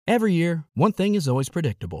Every year, one thing is always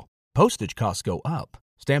predictable. Postage costs go up.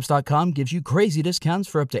 Stamps.com gives you crazy discounts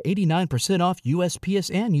for up to 89% off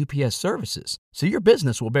USPS and UPS services, so your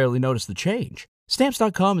business will barely notice the change.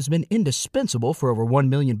 Stamps.com has been indispensable for over 1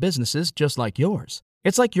 million businesses just like yours.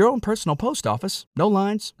 It's like your own personal post office. No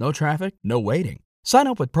lines, no traffic, no waiting. Sign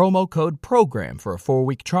up with promo code PROGRAM for a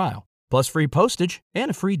 4-week trial, plus free postage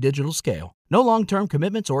and a free digital scale. No long-term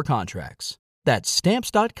commitments or contracts. That's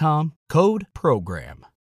Stamps.com, code PROGRAM.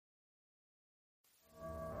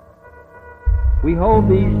 We hold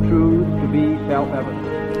these truths to be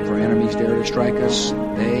self-evident. If our enemies dare to strike us,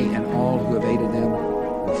 they and all who have aided them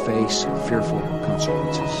will face fearful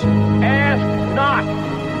consequences. Ask not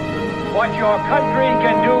what your country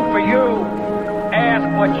can do for you.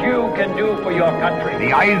 Ask what you can do for your country.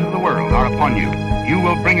 The eyes of the world are upon you. You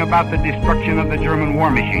will bring about the destruction of the German war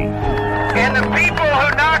machine. And the people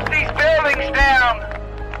who knock these buildings down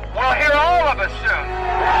will hear all of us soon.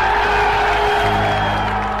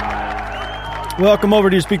 Welcome over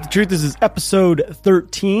to Speak the Truth. This is episode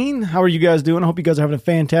 13. How are you guys doing? I hope you guys are having a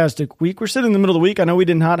fantastic week. We're sitting in the middle of the week. I know we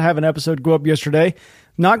did not have an episode go up yesterday.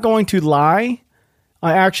 Not going to lie,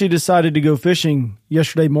 I actually decided to go fishing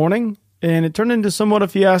yesterday morning, and it turned into somewhat of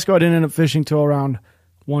a fiasco. I didn't end up fishing till around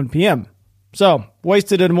 1 p.m. So,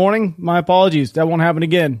 wasted a morning. My apologies. That won't happen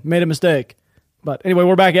again. Made a mistake. But anyway,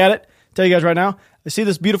 we're back at it. Tell you guys right now, I see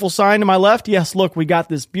this beautiful sign to my left. Yes, look, we got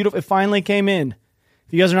this beautiful. It finally came in.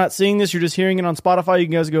 If you guys are not seeing this, you're just hearing it on Spotify. You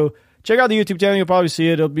can guys go check out the YouTube channel. You'll probably see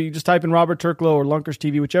it. It'll be just type in Robert Turklow or Lunkers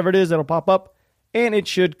TV, whichever it is, that'll pop up, and it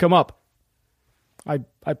should come up. I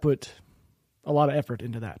put a lot of effort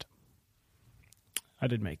into that. I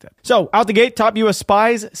did make that. So, out the gate, top U.S.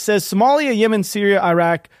 spies says Somalia, Yemen, Syria,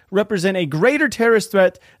 Iraq represent a greater terrorist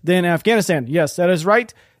threat than Afghanistan. Yes, that is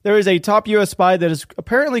right. There is a top U.S. spy that is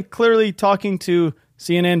apparently clearly talking to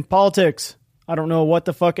CNN politics. I don't know what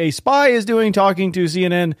the fuck a spy is doing talking to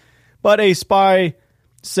CNN, but a spy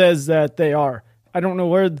says that they are. I don't know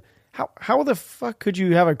where... How the fuck could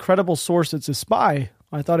you have a credible source that's a spy?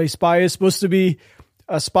 I thought a spy is supposed to be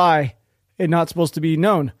a spy and not supposed to be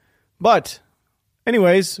known. But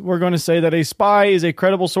anyways, we're going to say that a spy is a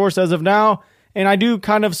credible source as of now, and I do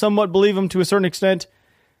kind of somewhat believe him to a certain extent,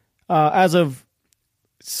 as of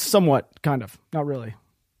somewhat, kind of, not really.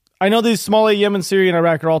 I know these Somalia, Yemen, Syria, and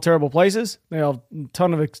Iraq are all terrible places. They have a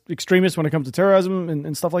ton of extremists when it comes to terrorism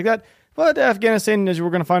and stuff like that. But Afghanistan, as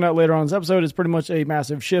we're going to find out later on in this episode, is pretty much a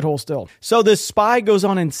massive shithole still. So this spy goes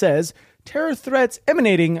on and says, terror threats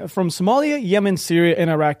emanating from Somalia, Yemen, Syria,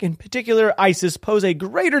 and Iraq, in particular ISIS, pose a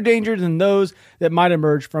greater danger than those that might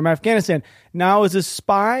emerge from Afghanistan. Now, is this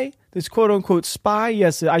spy, this quote-unquote spy?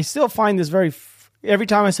 Yes, I still find this every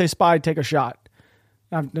time I say spy, take a shot.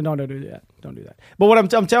 No, don't do that. Don't do that. But what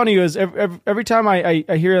I'm telling you is every time I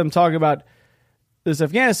hear them talk about this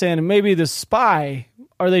Afghanistan and maybe this spy,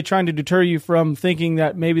 are they trying to deter you from thinking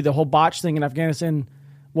that maybe the whole botch thing in Afghanistan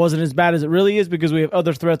wasn't as bad as it really is because we have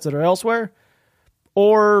other threats that are elsewhere?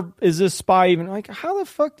 Or is this spy even like, how the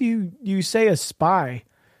fuck do you say a spy?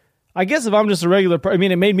 I guess if I'm just a regular person, I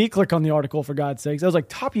mean, it made me click on the article for God's sakes. I was like,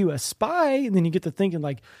 top U.S. spy. And then you get to thinking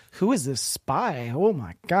like, who is this spy? Oh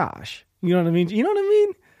my gosh. You know what I mean? You know what I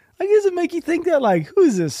mean? I guess it make you think that, like,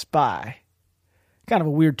 who's this spy? Kind of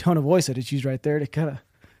a weird tone of voice I just used right there to kind of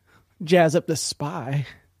jazz up the spy.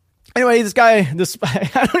 Anyway, this spy,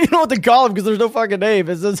 I don't even know what to call him because there's no fucking name.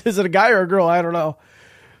 Is it a guy or a girl? I don't know.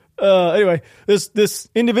 Anyway, this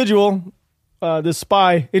individual, this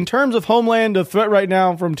spy, in terms of homeland, the threat right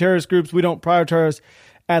now from terrorist groups we don't prioritize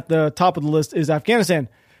at the top of the list is Afghanistan.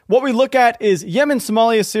 What we look at is Yemen,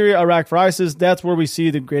 Somalia, Syria, Iraq for ISIS. That's where we see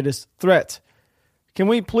the greatest threat. Can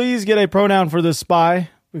we please get a pronoun for this spy?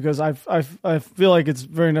 Because I feel like it's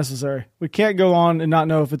very necessary. We can't go on and not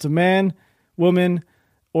know if it's a man, woman,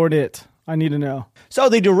 or it. I need to know. So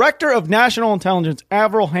the Director of National Intelligence,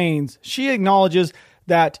 Avril Haines, she acknowledges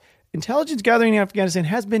that intelligence gathering in Afghanistan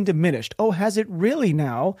has been diminished. Oh, has it really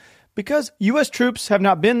now? Because U.S. troops have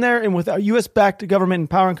not been there and with a U.S.-backed government in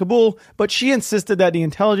power in Kabul, but she insisted that the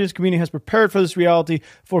intelligence community has prepared for this reality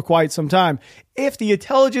for quite some time. If the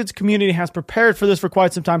intelligence community has prepared for this for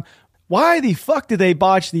quite some time, why the fuck did they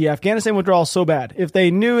botch the Afghanistan withdrawal so bad? If they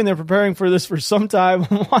knew and they're preparing for this for some time,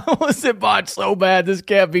 why was it botched so bad? This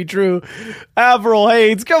can't be true. Avril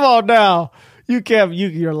Haines, come on now.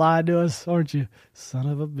 You're lying to us, aren't you? Son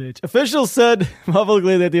of a bitch. Officials said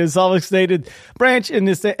publicly that the Islamic State branch in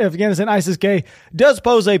this Afghanistan, ISIS-K, does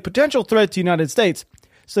pose a potential threat to the United States.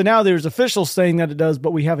 So now there's officials saying that it does,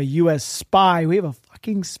 but we have a U.S. spy. We have a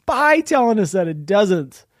fucking spy telling us that it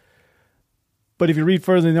doesn't. But if you read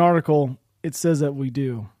further in the article, it says that we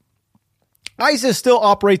do. ISIS still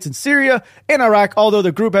operates in Syria and Iraq, although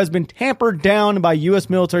the group has been tampered down by U.S.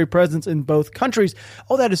 military presence in both countries.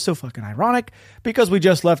 Oh, that is so fucking ironic, because we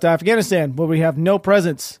just left Afghanistan, where we have no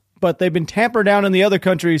presence, but they've been tampered down in the other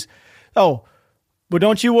countries. Oh, but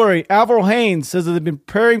don't you worry. Avril Haines says that they've been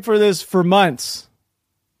preparing for this for months.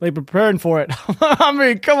 They've been preparing for it. I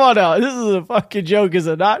mean, come on now. This is a fucking joke, is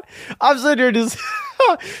it not? I'm sitting here just...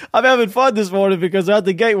 I'm having fun this morning because out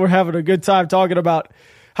the gate we're having a good time talking about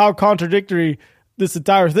how contradictory this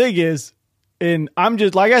entire thing is. And I'm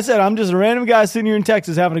just, like I said, I'm just a random guy sitting here in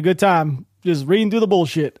Texas having a good time, just reading through the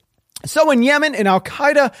bullshit. So in Yemen, an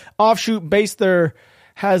Al-Qaeda offshoot based there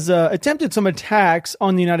has attempted some attacks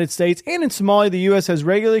on the United States, and in Somalia, the U.S. has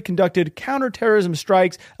regularly conducted counterterrorism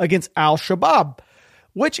strikes against Al-Shabaab,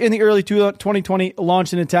 which in the early 2020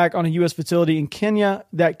 launched an attack on a U.S. facility in Kenya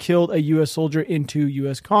that killed a U.S. soldier and 2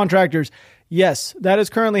 U.S. contractors. Yes, that is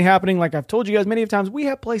currently happening. Like I've told you guys many times, we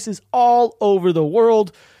have places all over the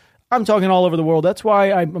world. I'm talking all over the world. That's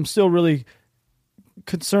why I'm still really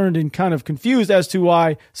concerned and kind of confused as to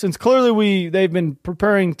why, since clearly they've been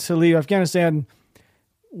preparing to leave Afghanistan,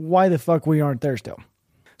 why the fuck we aren't there still.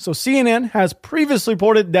 So CNN has previously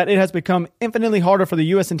reported that it has become infinitely harder for the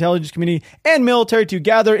U.S. intelligence community and military to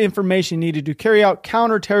gather information needed to carry out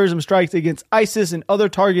counterterrorism strikes against ISIS and other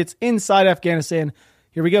targets inside Afghanistan.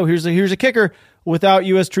 Here we go. Here's a kicker without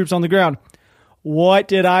U.S. troops on the ground. What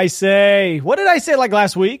did I say? What did I say like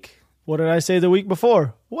last week? What did I say the week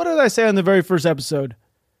before? What did I say on the very first episode?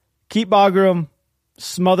 Keep Bagram,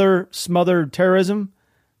 smother terrorism.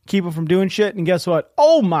 Keep them from doing shit. And guess what?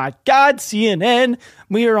 Oh my God, CNN,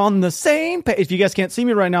 we are on the same page. If you guys can't see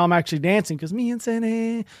me right now, I'm actually dancing because me and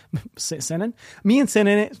CNN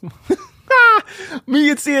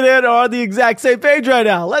are on the exact same page right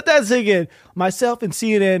now. Let that sink in. Myself and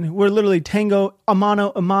CNN, we're literally tango, a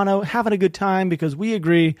mano, having a good time because we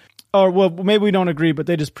agree. Or, well, maybe we don't agree, but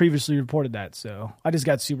they just previously reported that. So I just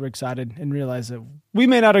got super excited and realized that we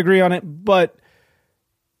may not agree on it, but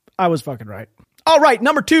I was fucking right. All right,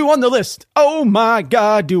 number 2 on the list. Oh my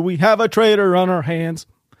God, do we have a traitor on our hands?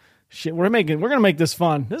 Shit, we're going to make this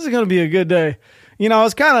fun. This is going to be a good day. You know, I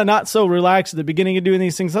was kind of not so relaxed at the beginning of doing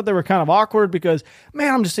these things. I thought they were kind of awkward because,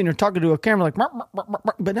 man, I'm just sitting here talking to a camera like,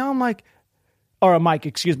 but now I'm like, or a mic,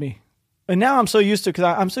 excuse me. And now I'm so used to, because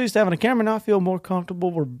I'm so used to having a camera, now I feel more comfortable.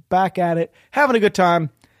 We're back at it, having a good time.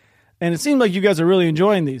 And it seems like you guys are really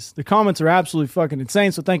enjoying these. The comments are absolutely fucking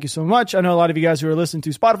insane, so thank you so much. I know a lot of you guys who are listening to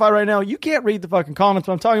Spotify right now, you can't read the fucking comments,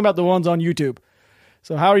 but I'm talking about the ones on YouTube.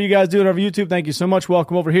 So how are you guys doing over YouTube? Thank you so much.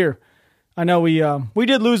 Welcome over here. I know we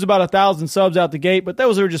did lose about 1,000 subs out the gate, but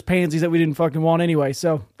those are just pansies that we didn't fucking want anyway,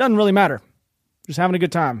 so doesn't really matter. Just having a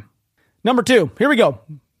good time. Number 2, here we go.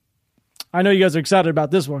 I know you guys are excited about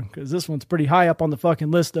this one, because this one's pretty high up on the fucking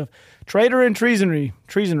list of traitor and treasonry.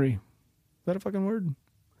 Treasonry. Is that a fucking word?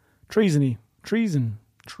 Treason.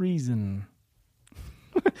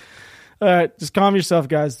 All right, just calm yourself,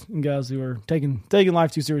 guys and gals who are taking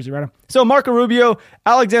life too seriously right now. So Marco Rubio,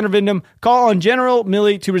 Alexander Vindham call on General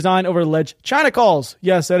Milley to resign over alleged China calls.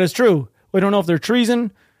 Yes, that is true. We don't know if they're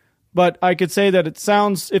treason, but I could say that it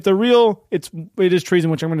sounds, if they're real, it is treason,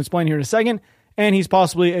 which I'm going to explain here in a second. And he's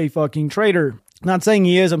possibly a fucking traitor. Not saying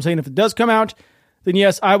he is. I'm saying if it does come out, then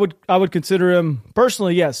yes, I would consider him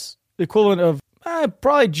personally, yes, the equivalent of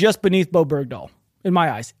probably just beneath Bo Bergdahl in my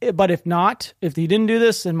eyes. But if not, if he didn't do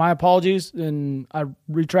this, then my apologies, and I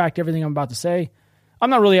retract everything I'm about to say. I'm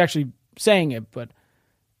not really actually saying it, but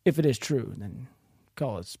if it is true, then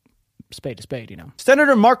call it spade to spade, you know.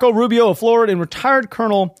 Senator Marco Rubio of Florida and retired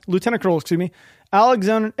Lieutenant Colonel,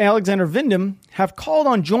 Alexander Vindham have called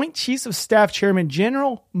on Joint Chiefs of Staff Chairman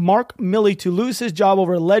General Mark Milley to lose his job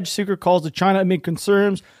over alleged secret calls to China amid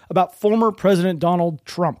concerns about former President Donald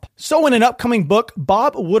Trump. So in an upcoming book,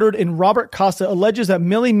 Bob Woodard and Robert Costa alleges that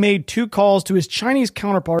Milley made 2 calls to his Chinese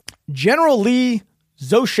counterpart, General Li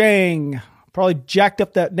Zhoshang. Probably jacked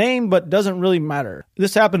up that name, but doesn't really matter.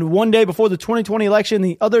 This happened one day before the 2020 election,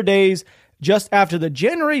 the other days just after the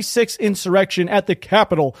January 6th insurrection at the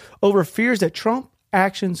Capitol over fears that Trump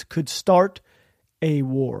actions could start a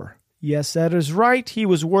war. Yes, that is right. He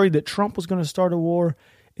was worried that Trump was going to start a war,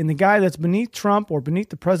 and the guy that's beneath Trump or beneath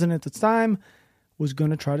the president at the time was going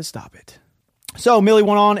to try to stop it. So Milley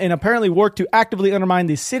went on and apparently worked to actively undermine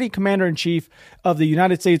the city commander-in-chief of the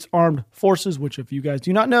United States Armed Forces, which if you guys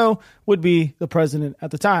do not know, would be the president at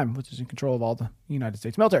the time, which is in control of all the United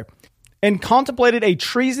States military, and contemplated a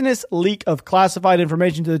treasonous leak of classified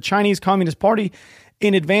information to the Chinese Communist Party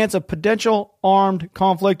in advance of potential armed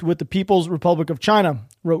conflict with the People's Republic of China,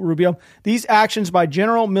 wrote Rubio. These actions by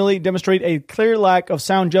General Milley demonstrate a clear lack of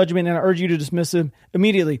sound judgment, and I urge you to dismiss them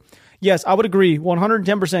immediately. yes, I would agree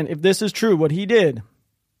 110%. If this is true, what he did,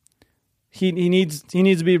 he needs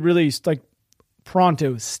to be released like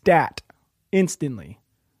pronto, stat, instantly.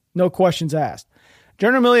 No questions asked.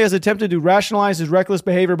 General Milley has attempted to rationalize his reckless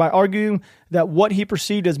behavior by arguing that what he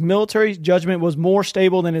perceived as military judgment was more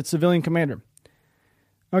stable than its civilian commander.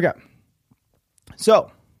 Okay.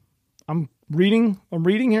 So, I'm reading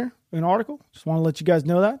here an article. Just want to let you guys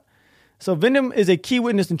know that. So, Vindham is a key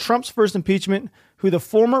witness in Trump's first impeachment, who the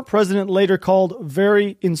former president later called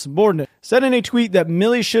very insubordinate. Said in a tweet that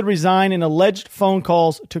Milley should resign and alleged phone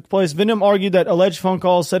calls took place. Vindham argued that alleged phone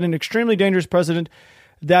calls set an extremely dangerous precedent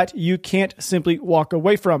that you can't simply walk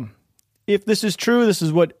away from. If this is true, this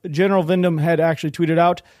is what General Vindham had actually tweeted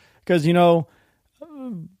out. Because,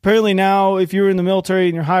 apparently now if you're in the military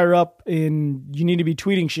and you're higher up and you need to be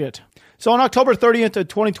tweeting shit. So on October 30th of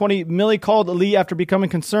 2020, Milley called Lee after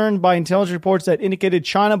becoming concerned by intelligence reports that indicated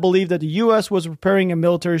China believed that the U.S. was preparing a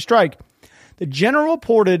military strike. The general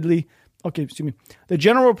reportedly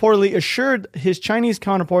assured his Chinese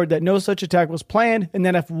counterpart that no such attack was planned and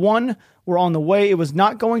that if one were on the way, it was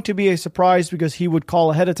not going to be a surprise because he would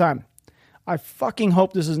call ahead of time. I fucking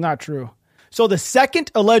hope this is not true. So the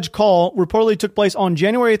second alleged call reportedly took place on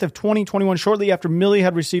January 8th of 2021, shortly after Milley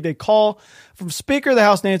had received a call from Speaker of the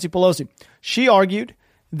House Nancy Pelosi. She argued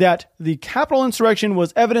that the Capitol insurrection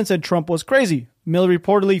was evidence that Trump was crazy. Milley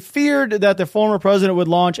reportedly feared that the former president would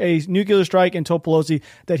launch a nuclear strike and told Pelosi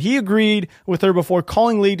that he agreed with her before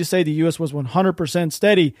calling Lee to say the U.S. was 100%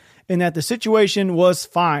 steady and that the situation was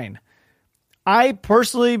fine. I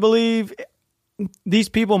personally believe these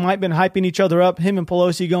people might have been hyping each other up, him and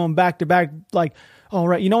Pelosi going back to back, like, oh,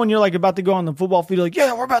 right. When you're like about to go on the football field, like,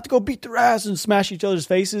 yeah, we're about to go beat their ass and smash each other's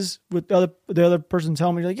faces with the other person's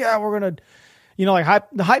helmet. You're like, yeah, we're going to,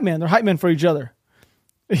 the hype man. They're hype men for each other.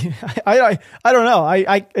 I don't know.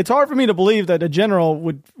 It's hard for me to believe that a general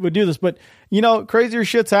would do this, but crazier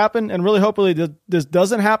shits happen, and really hopefully this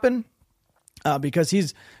doesn't happen because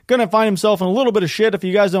he's going to find himself in a little bit of shit if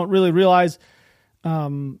you guys don't really realize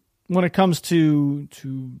when it comes to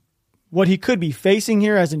what he could be facing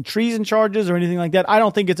here as in treason charges or anything like that. I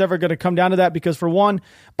don't think it's ever going to come down to that because, for one,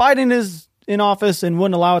 Biden is in office and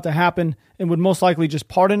wouldn't allow it to happen and would most likely just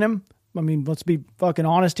pardon him. I mean, let's be fucking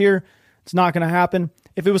honest here. It's not going to happen.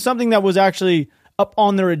 If it was something that was actually up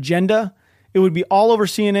on their agenda, it would be all over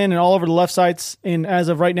CNN and all over the left sites. And as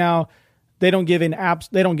of right now, they don't give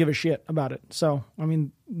a shit about it. So, I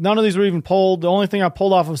mean, none of these were even polled. The only thing I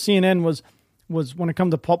pulled off of CNN was when it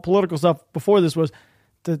comes to political stuff before this was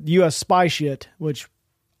the U.S. spy shit, which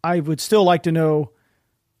I would still like to know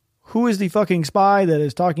who is the fucking spy that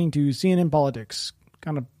is talking to CNN politics.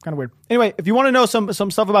 Kind of weird. Anyway, if you want to know some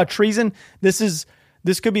stuff about treason, this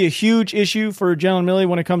could be a huge issue for General Milley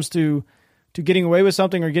when it comes to getting away with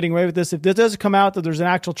something or getting away with this. If this does come out that there's an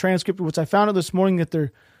actual transcript, which I found out this morning that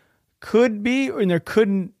there could be and there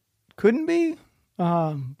couldn't be.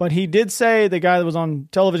 But he did say, the guy that was on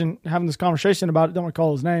television having this conversation about it, don't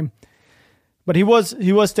recall his name, but he was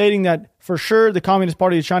stating that for sure the Communist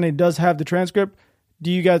Party of China does have the transcript.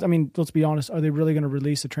 Do you guys, let's be honest, are they really going to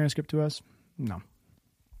release the transcript to us? No.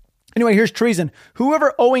 Anyway, here's treason.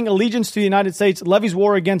 Whoever owing allegiance to the United States levies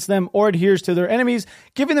war against them or adheres to their enemies,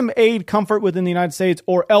 giving them aid, comfort within the United States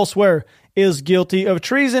or elsewhere, is guilty of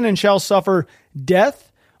treason and shall suffer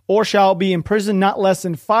death or shall be imprisoned not less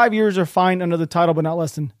than 5 years or fined under the title but not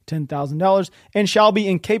less than $10,000 and shall be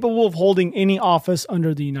incapable of holding any office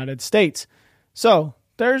under the United States. So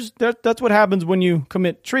that's what happens when you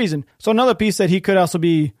commit treason. So another piece that he could also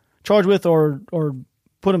be charged with or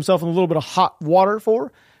put himself in a little bit of hot water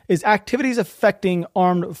for is activities affecting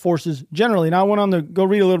armed forces generally. Now, I went on to go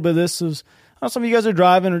read a little bit of this. Some of you guys are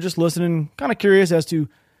driving or just listening, kind of curious as to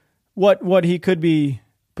what he could be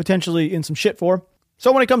potentially in some shit for.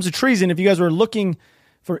 So when it comes to treason, if you guys were looking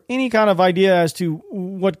for any kind of idea as to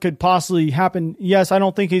what could possibly happen, yes, I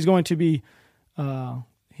don't think he's going to be,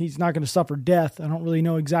 he's not going to suffer death. I don't really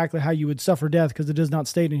know exactly how you would suffer death because it does not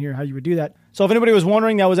state in here how you would do that. So if anybody was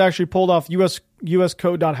wondering, that was actually pulled off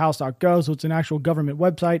uscode.house.gov, so it's an actual government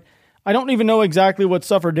website. I don't even know exactly what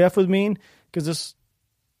suffer death would mean because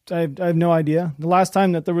I have no idea. The last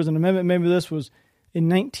time that there was an amendment, maybe this was in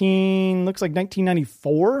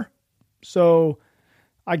 1994. So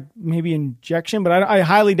maybe injection, but I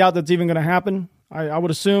highly doubt that's even going to happen. I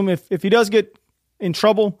would assume if he does get in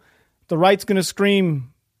trouble, the right's going to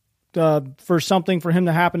scream for something for him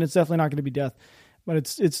to happen. It's definitely not going to be death, but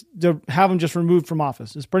it's to have him just removed from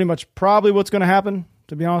office. It's pretty much probably what's going to happen,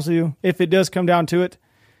 to be honest with you, if it does come down to it.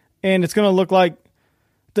 And it's going to look like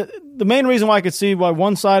the main reason why I could see why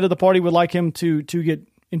one side of the party would like him to get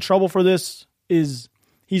in trouble for this is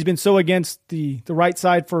he's been so against the right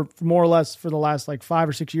side for more or less for the last like 5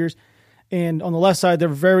 or 6 years. And on the left side, they're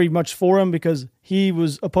very much for him because he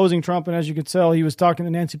was opposing Trump. And as you could tell, he was talking to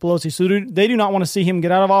Nancy Pelosi. So they do not want to see him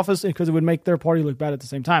get out of office because it would make their party look bad at the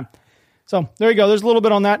same time. So there you go. There's a little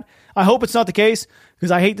bit on that. I hope it's not the case because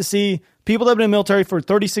I hate to see people that have been in the military for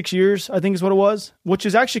 36 years, I think is what it was, which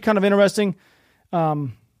is actually kind of interesting.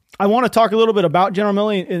 I want to talk a little bit about General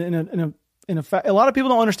Milley in a fact. A lot of people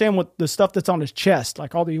don't understand what the stuff that's on his chest,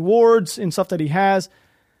 like all the awards and stuff that he has.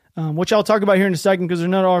 Which I'll talk about here in a second because there's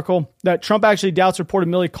another article that Trump actually doubts reported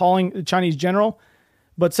Milley calling the Chinese general,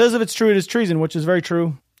 but says if it's true, it is treason, which is very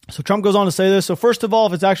true. So Trump goes on to say this. So first of all,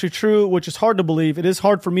 if it's actually true, which is hard to believe, it is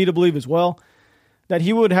hard for me to believe as well, that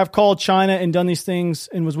he would have called China and done these things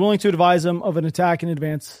and was willing to advise them of an attack in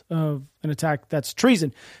advance of an attack. That's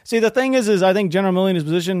treason. See, the thing is I think General Milley in his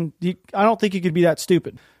position, I don't think he could be that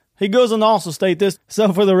stupid. He goes on to also state this.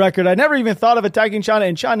 So for the record, I never even thought of attacking China,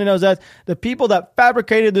 and China knows that. The people that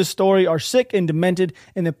fabricated this story are sick and demented,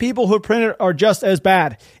 and the people who printed it are just as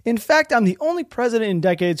bad. In fact, I'm the only president in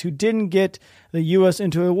decades who didn't get the U.S.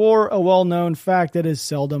 into a war, a well-known fact that is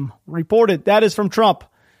seldom reported. That is from Trump.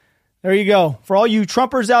 There you go. For all you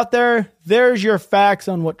Trumpers out there, there's your facts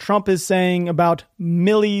on what Trump is saying about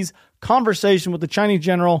Milley's conversation with the Chinese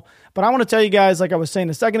general. But I want to tell you guys, like I was saying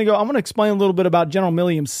a second ago, I'm going to explain a little bit about General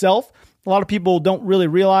Milley himself. A lot of people don't really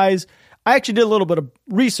realize. I actually did a little bit of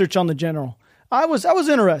research on the general. I was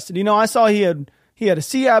interested. You know, I saw he had a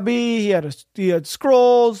CIB, he had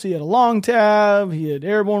scrolls, he had a long tab, he had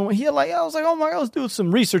airborne. I was like, oh my God, let's do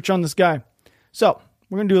some research on this guy. So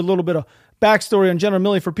we're going to do a little bit of backstory on General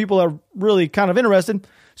Milley for people that are really kind of interested.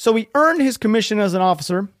 So he earned his commission as an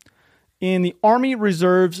officer in the Army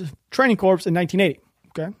Reserves Training Corps in 1980.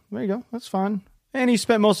 Okay, there you go. That's fine. And he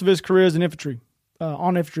spent most of his career as an infantry,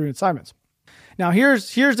 on infantry assignments. Now,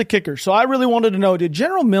 here's the kicker. So I really wanted to know, did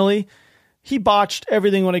General Milley, he botched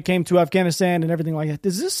everything when it came to Afghanistan and everything like that.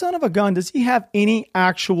 Does this son of a gun, does he have any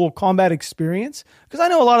actual combat experience? Because I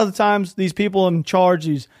know a lot of the times these people in charge,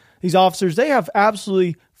 these officers, they have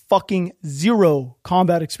absolutely fucking zero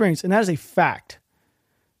combat experience. And that is a fact.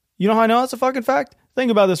 You know how I know that's a fucking fact?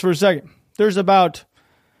 Think about this for a second. There's about...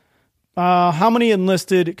 how many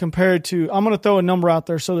enlisted compared to, I'm going to throw a number out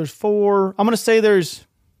there. So there's 4, I'm going to say there's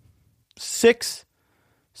 6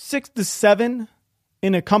 to 7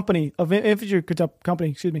 in a company of infantry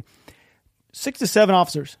company, 6 to 7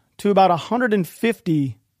 officers to about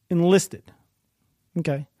 150 enlisted.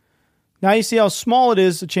 Okay. Now you see how small it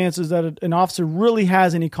is, the chances that an officer really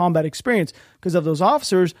has any combat experience, because of those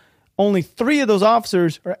officers, only 3 of those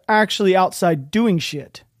officers are actually outside doing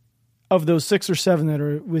shit of those 6 or 7 that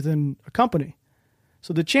are within a company.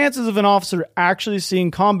 So the chances of an officer actually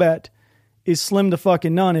seeing combat is slim to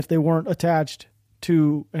fucking none if they weren't attached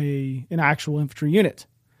to an actual infantry unit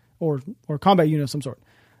or combat unit of some sort.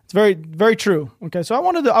 It's very, very true. Okay, so I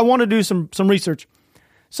want to do some research.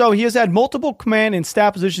 So he has had multiple command and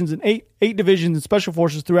staff positions in eight divisions in special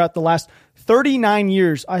forces throughout the last 39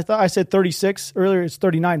 years. I thought I said 36 earlier. It's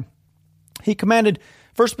 39. He commanded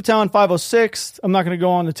 1st Battalion 506. I'm not going to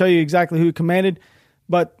go on to tell you exactly who he commanded,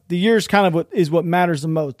 but the years kind of what matters the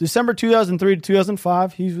most. December 2003 to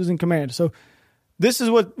 2005, he was in command. So this is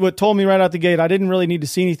what told me right out the gate. I didn't really need to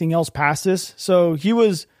see anything else past this. So he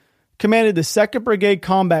commanded the 2nd Brigade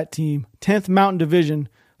Combat Team, 10th Mountain Division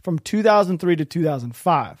from 2003 to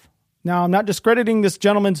 2005. Now, I'm not discrediting this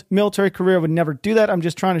gentleman's military career. I would never do that. I'm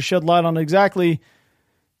just trying to shed light on exactly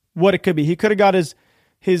what it could be. He could have got his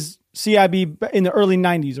CIB in the early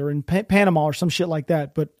 90s or in Panama or some shit like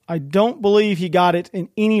that. But I don't believe he got it in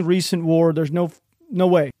any recent war. There's no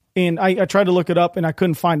way. And I tried to look it up and I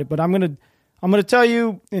couldn't find it. But I'm gonna tell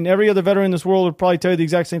you, and every other veteran in this world would probably tell you the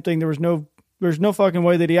exact same thing. There's no fucking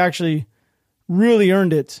way that he actually really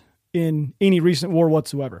earned it in any recent war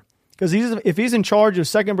whatsoever. Because if he's in charge of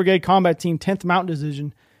 2nd Brigade Combat Team, 10th Mountain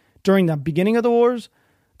Division during the beginning of the wars,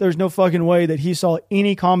 there's no fucking way that he saw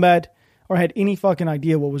any combat or had any fucking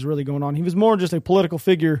idea what was really going on. He was more just a political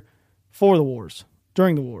figure for the wars,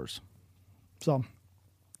 during the wars. So,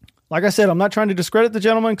 like I said, I'm not trying to discredit the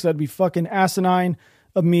gentleman because that'd be fucking asinine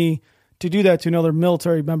of me to do that to another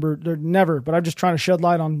military member. They're never, but I'm just trying to shed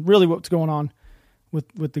light on really what's going on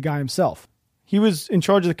with the guy himself. He was in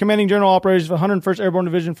charge of the Commanding General Operations of the 101st Airborne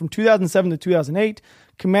Division from 2007 to 2008,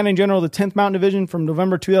 Commanding General of the 10th Mountain Division from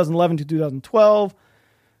November 2011 to 2012.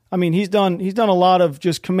 I mean, he's done a lot of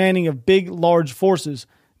just commanding of big, large forces.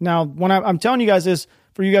 Now, when I'm telling you guys this,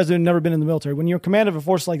 for you guys who have never been in the military, when you're command of a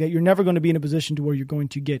force like that, you're never going to be in a position to where you're going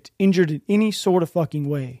to get injured in any sort of fucking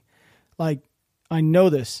way. Like, I know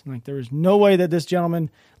this. Like, there is no way that this gentleman,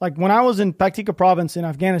 like when I was in Paktika province in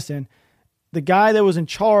Afghanistan, the guy that was in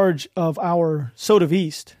charge of our SOTF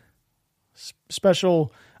East,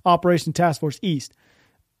 Special Operation Task Force East,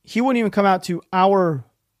 he wouldn't even come out to our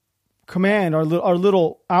command, our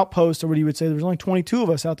little outpost, or what you would say. There was only 22 of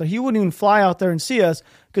us out there. He wouldn't even fly out there and see us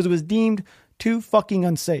because it was deemed too fucking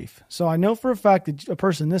unsafe. So I know for a fact that a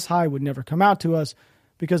person this high would never come out to us,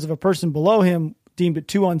 because if a person below him deemed it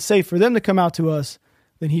too unsafe for them to come out to us,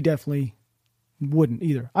 then he definitely wouldn't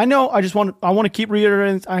either. I know. I want to keep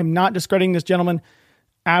reiterating. I'm not discrediting this gentleman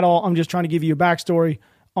at all. I'm just trying to give you a backstory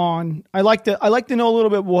on. I like to know a little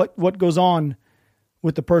bit what goes on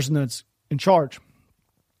with the person that's in charge.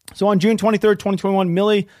 So on June 23rd, 2021,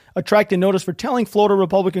 Milley attracted notice for telling Florida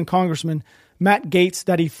Republican Congressman Matt Gaetz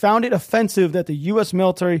that he found it offensive that the U.S.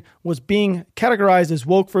 military was being categorized as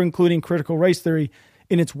woke for including critical race theory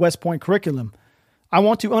in its West Point curriculum. I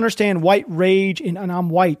want to understand white rage, and I'm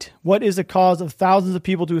white. What is the cause of thousands of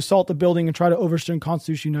people to assault the building and try to overturn the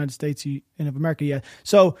Constitution of the United States and of America? Yeah.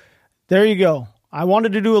 So there you go. I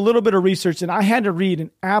wanted to do a little bit of research, and I had to read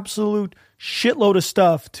an absolute shitload of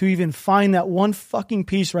stuff to even find that one fucking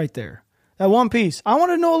piece right there. That one piece. I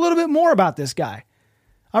wanted to know a little bit more about this guy.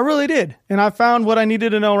 I really did. And I found what I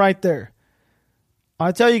needed to know right there.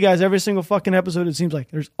 I tell you guys, every single fucking episode, it seems like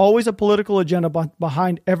there's always a political agenda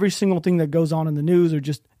behind every single thing that goes on in the news or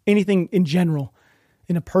just anything in general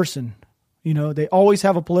in a person. You know, they always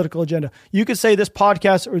have a political agenda. You could say this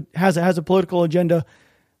podcast has a political agenda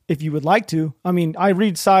if you would like to. I mean, I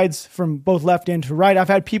read sides from both left and to right. I've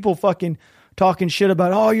had people fucking talking shit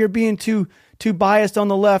about, oh, you're being too biased on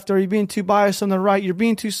the left, or you're being too biased on the right. You're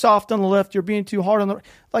being too soft on the left. You're being too hard on the right.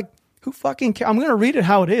 Like, who fucking cares? I'm going to read it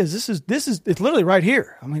how it is. It's literally right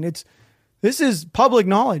here. I mean, this is public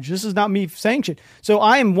knowledge. This is not me saying shit. So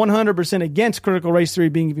I am 100% against critical race theory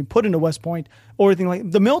being even put into West Point or anything like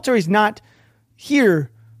that. The military's not here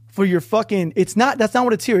for your fucking, that's not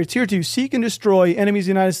what it's here. It's here to seek and destroy enemies of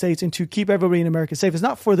the United States and to keep everybody in America safe. It's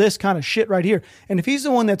not for this kind of shit right here. And if he's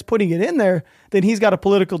the one that's putting it in there, then he's got a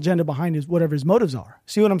political agenda behind whatever his motives are.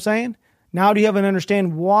 See what I'm saying? Now do you have an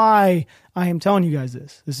understand why I am telling you guys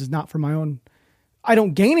this? This is not for my own. I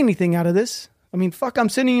don't gain anything out of this. I mean, fuck, I'm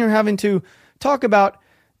sitting here having to talk about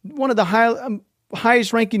one of the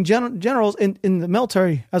highest ranking generals in the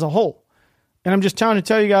military as a whole. And I'm just trying to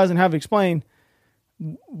tell you guys and have to explain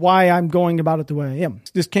why I'm going about it the way I am.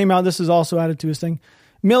 This came out. This is also added to his thing.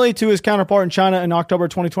 Milley, to his counterpart in China in October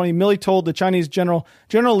 2020, Milley told the Chinese General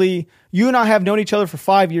Lee, you and I have known each other for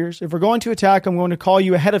 5 years. If we're going to attack, I'm going to call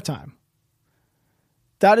you ahead of time.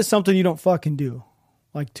 That is something you don't fucking do.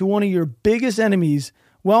 Like, to one of your biggest enemies,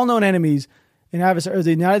 well-known enemies in the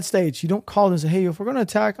United States, you don't call them and say, hey, if we're going to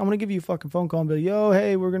attack, I'm going to give you a fucking phone call and be like, yo,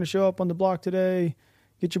 hey, we're going to show up on the block today.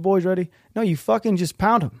 Get your boys ready. No, you fucking just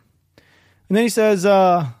pound them. And then he says,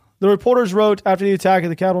 the reporters wrote after the attack at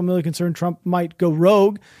the Capitol, Milley concerned Trump might go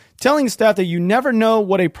rogue, telling the staff that you never know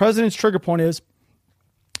what a president's trigger point is,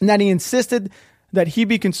 and that he insisted that he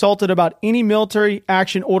be consulted about any military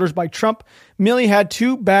action orders by Trump. Milley had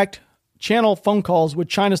 2 backed channel phone calls with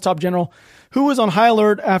China's top general, who was on high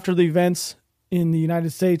alert after the events in the United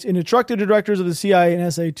States, and instructed the directors of the CIA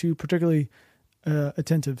and SA to particularly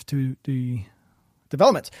attentive to the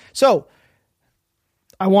developments. So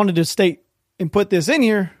I wanted to state and put this in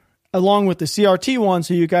here along with the CRT one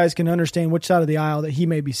so you guys can understand which side of the aisle that he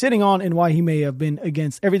may be sitting on and why he may have been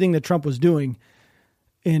against everything that Trump was doing,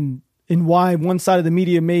 and why one side of the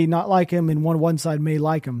media may not like him and one side may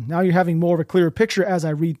like him. Now you're having more of a clearer picture as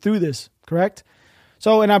I read through this, correct?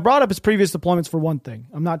 So, and I brought up his previous deployments for one thing.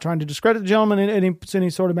 I'm not trying to discredit the gentleman in any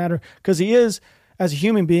sort of matter, because he is, as a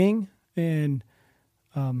human being, and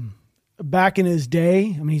back in his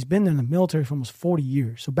day, I mean, he's been in the military for almost 40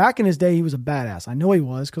 years. So back in his day, he was a badass. I know he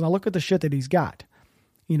was, because I look at the shit that he's got.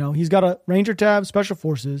 You know, he's got a Ranger Tab, Special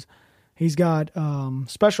Forces. He's got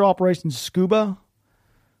Special Operations Scuba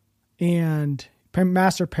and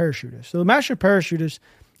Master Parachutist. So the Master Parachutist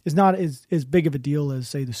is not as big of a deal as,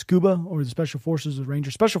 say, the Scuba or the Special Forces or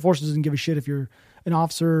Ranger. Special Forces doesn't give a shit if you're an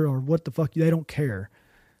officer or what the fuck. They don't care.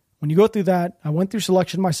 When you go through that, I went through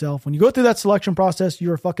selection myself. When you go through that selection process,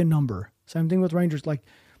 you're a fucking number. Same thing with Rangers. Like,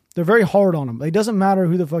 they're very hard on them. It doesn't matter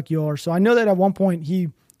who the fuck you are. So I know that at one point he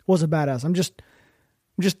was a badass. I'm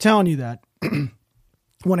just telling you that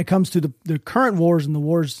when it comes to the current wars and the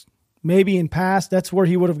wars maybe in past, that's where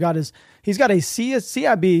he would have got he's got a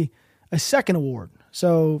CIB, a second award.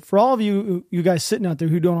 So for all of you guys sitting out there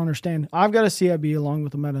who don't understand, I've got a CIB along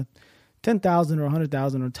with about 10,000 or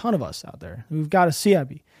 100,000 or a ton of us out there who've got a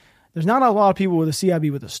CIB. There's not a lot of people with a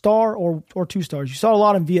CIB with a star or 2 stars. You saw a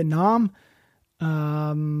lot in Vietnam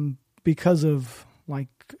because of like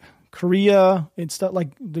Korea and stuff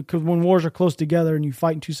like because when wars are close together and you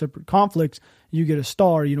fight in two separate conflicts, you get a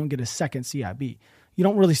star. You don't get a second CIB. You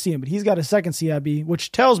don't really see him, but he's got a second CIB,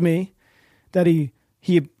 which tells me that he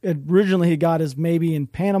originally got his maybe in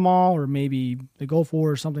Panama or maybe the Gulf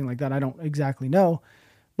War or something like that. I don't exactly know,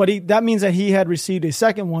 but that means that he had received a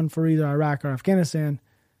second one for either Iraq or Afghanistan,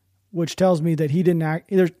 which tells me that he didn't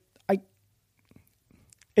act.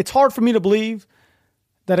 It's hard for me to believe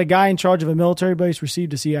that a guy in charge of a military base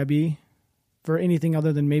received a CIB for anything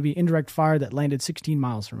other than maybe indirect fire that landed 16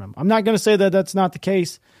 miles from him. I'm not going to say that that's not the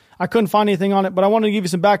case. I couldn't find anything on it, but I wanted to give you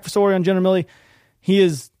some backstory on General Milley. He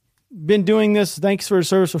has been doing this, thanks for his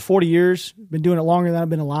service, for 40 years. Been doing it longer than I've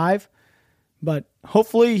been alive. But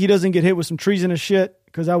hopefully he doesn't get hit with some treasonous shit,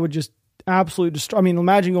 because I would just absolutely destroy. I mean,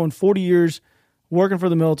 imagine going 40 years working for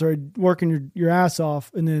the military, working your ass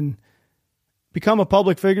off, and then become a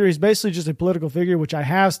public figure. He's basically just a political figure, which I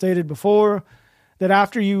have stated before, that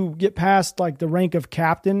after you get past like the rank of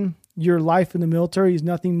captain, your life in the military is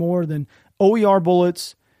nothing more than OER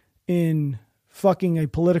bullets in fucking a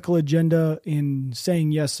political agenda in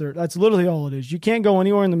saying yes, sir. That's literally all it is. You can't go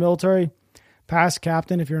anywhere in the military past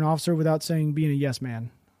captain if you're an officer without being a yes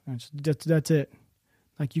man. That's it.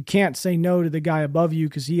 Like, you can't say no to the guy above you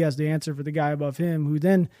because he has the answer for the guy above him, who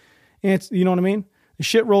then answers. You know what I mean? The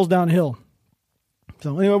shit rolls downhill.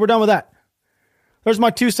 So anyway, we're done with that. There's my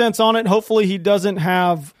 2 cents on it. Hopefully he doesn't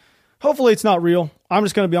have, hopefully it's not real. I'm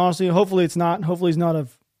just going to be honest with you. Hopefully it's not. Hopefully he's not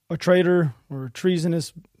a traitor or a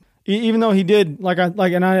treasonous, even though he did,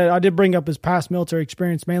 I did bring up his past military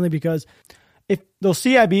experience mainly because if those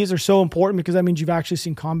CIBs are so important, because that means you've actually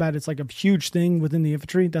seen combat. It's like a huge thing within the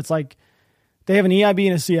infantry. That's like, they have an EIB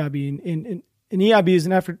and a CIB, and an EIB is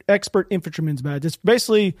an expert infantryman's badge. It's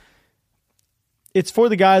basically, it's for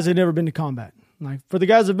the guys that have never been to combat. Like, for the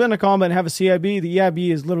guys that have been to combat and have a CIB, the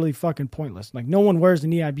EIB is literally fucking pointless. Like, no one wears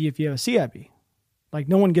an EIB if you have a CIB. Like,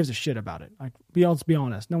 no one gives a shit about it. Like, let's be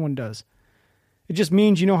honest, no one does. It just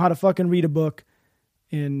means you know how to fucking read a book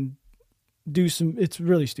and do some, it's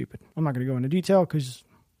really stupid. I'm not going to go into detail because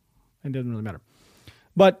it doesn't really matter.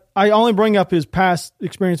 But I only bring up his past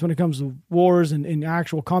experience when it comes to wars and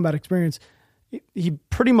actual combat experience. He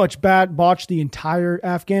pretty much botched the entire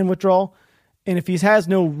Afghan withdrawal. And if he has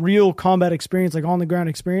no real combat experience, like on the ground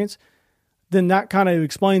experience, then that kind of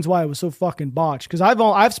explains why it was so fucking botched. Because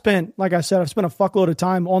I've spent, like I said, I've spent a fuckload of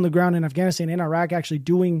time on the ground in Afghanistan and Iraq actually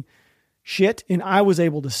doing shit, and I was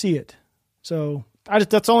able to see it. So that's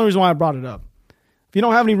the only reason why I brought it up. If you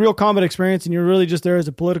don't have any real combat experience and you're really just there as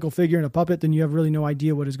a political figure and a puppet, then you have really no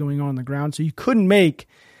idea what is going on the ground. So you couldn't make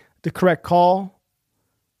the correct call,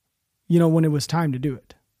 when it was time to do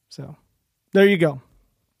it. So there you go.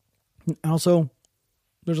 Also,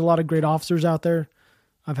 there's a lot of great officers out there.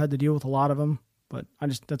 I've had to deal with a lot of them, but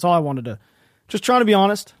that's all I wanted to, just trying to be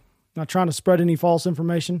honest, not trying to spread any false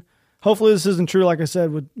information. Hopefully this isn't true, like I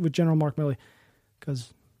said, with General Mark Milley,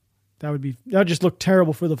 because that would just look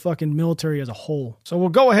terrible for the fucking military as a whole. So we'll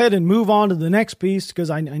go ahead and move on to the next piece, because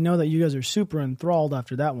I know that you guys are super enthralled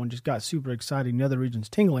after that one. Just got super excited. The other region's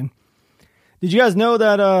tingling. Did you guys know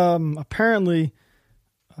that apparently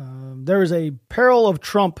there is a peril of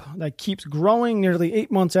Trump that keeps growing nearly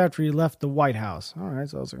 8 months after he left the White House? All right,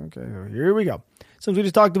 so I was like, okay, here we go. Since we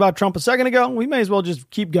just talked about Trump a second ago, we may as well just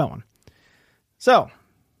keep going. So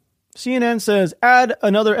CNN says, add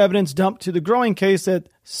another evidence dump to the growing case that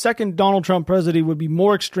second Donald Trump presidency would be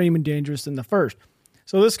more extreme and dangerous than the first.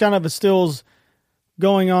 So this kind of instills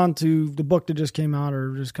going on to the book that just came out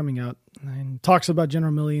or just coming out and talks about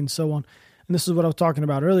General Milley and so on. And this is what I was talking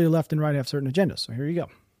about earlier. Left and right have certain agendas. So here you go.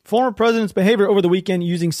 Former president's behavior over the weekend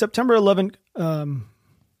using September 11th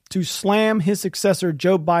to slam his successor,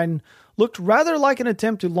 Joe Biden, looked rather like an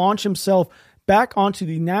attempt to launch himself back onto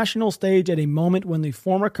the national stage at a moment when the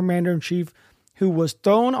former commander-in-chief, who was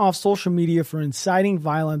thrown off social media for inciting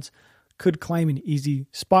violence, could claim an easy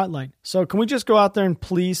spotlight. So can we just go out there and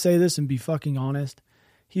please say this and be fucking honest?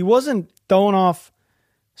 He wasn't thrown off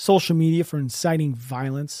social media for inciting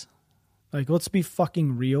violence. Like, let's be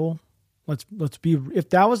fucking real. Let's be,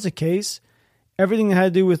 if that was the case, everything that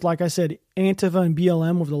had to do with, like I said, Antifa and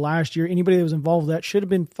BLM over the last year, anybody that was involved with that should have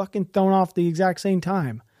been fucking thrown off the exact same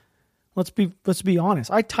time. Let's be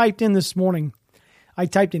honest. I typed in this morning,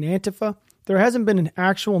 Antifa. There hasn't been an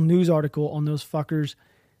actual news article on those fuckers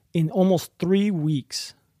in almost 3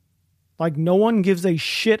 weeks. Like, no one gives a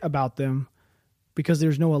shit about them because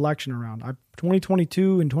there's no election around.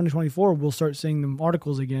 2022 and 2024, we'll start seeing them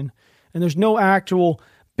articles again. And there's no actual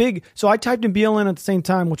big... So I typed in BLM at the same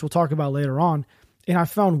time, which we'll talk about later on, and I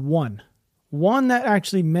found one that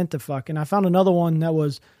actually meant to fuck. And I found another one that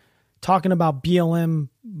was talking about BLM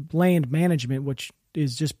land management, which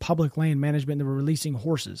is just public land management. They were releasing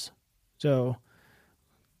horses. So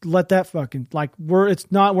let that fucking, like, we're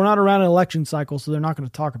not around an election cycle, so they're not going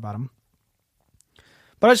to talk about them.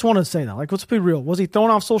 But I just wanted to say that, like, let's be real. Was he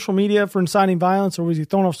thrown off social media for inciting violence, or was he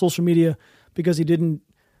thrown off social media because he didn't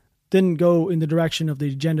go in the direction of the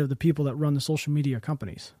agenda of the people that run the social media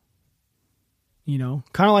companies? You know,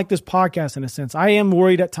 kind of like this podcast in a sense. I am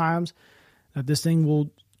worried at times that this thing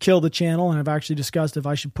will kill the channel, and I've actually discussed if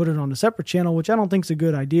I should put it on a separate channel, which I don't think is a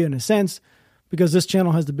good idea in a sense, because this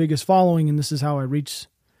channel has the biggest following, and this is how I reach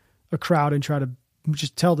a crowd and try to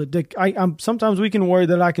just tell the dick. I'm sometimes we can worry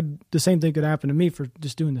that the same thing could happen to me for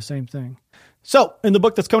just doing the same thing. So in the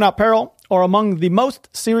book that's coming out, Peril, are among the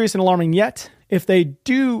most serious and alarming yet. If they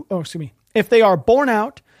are borne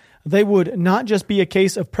out, they would not just be a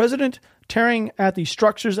case of president tearing at the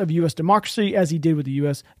structures of U.S. democracy as he did with the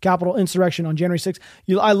U.S. Capitol insurrection on January 6th.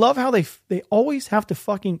 I love how they always have to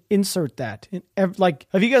fucking insert that.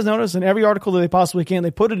 Have you guys noticed in every article that they possibly can,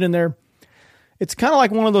 they put it in there. It's kind of like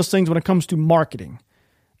one of those things when it comes to marketing.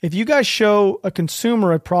 If you guys show a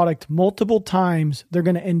consumer a product multiple times, they're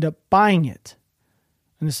going to end up buying it.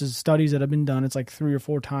 And this is studies that have been done. It's like 3 or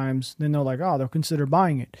 4 times. Then they're like, oh, they'll consider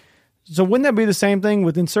buying it. So wouldn't that be the same thing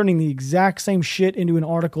with inserting the exact same shit into an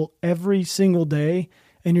article every single day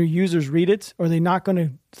and your users read it? Or are they not going to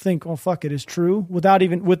think, oh, fuck, it is true without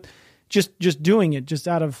even just doing it, just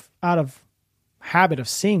out of habit of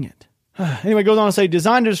seeing it? Anyway, it goes on to say,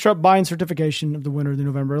 designed to disrupt Biden's certification of the winner of the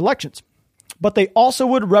November elections. But they also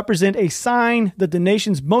would represent a sign that the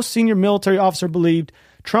nation's most senior military officer believed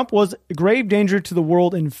Trump was a grave danger to the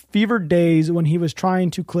world in fevered days when he was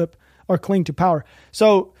trying to cling to power.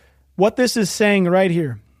 So what this is saying right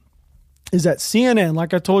here is that CNN,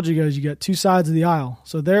 like I told you guys, you got 2 sides of the aisle.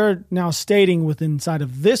 So they're now stating inside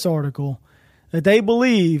of this article that they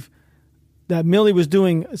believe that Milley was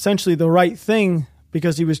doing essentially the right thing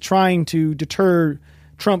because he was trying to deter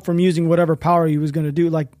Trump from using whatever power he was going to do.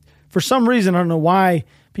 Like, for some reason, I don't know why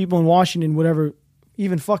people in Washington would ever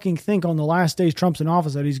even fucking think on the last days Trump's in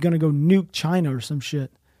office that he's going to go nuke China or some shit.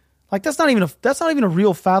 Like, that's not even a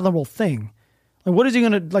real fathomable thing. Like, what is he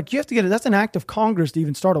going to, like, you have to get it. That's an act of Congress to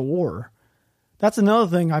even start a war. That's another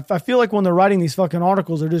thing. I feel like when they're writing these fucking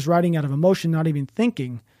articles, they're just writing out of emotion, not even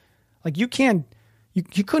thinking. Like, you couldn't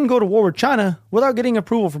go to war with China without getting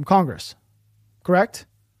approval from Congress. Correct?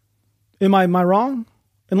 Am I wrong?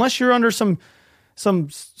 Unless you're under some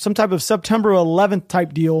type of September 11th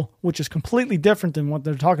type deal, which is completely different than what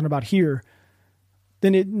they're talking about here,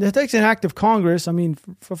 then it takes an act of Congress. I mean,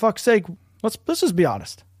 for fuck's sake, let's just be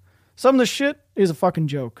honest. Some of the shit is a fucking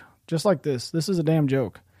joke. Just like this. This is a damn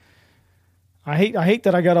joke. I hate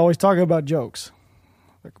that I got to always talk about jokes.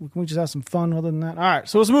 Like, can we just have some fun other than that? All right,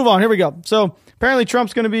 so let's move on. Here we go. So apparently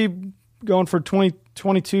Trump's going to be going for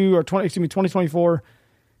 2024,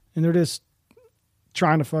 and they're just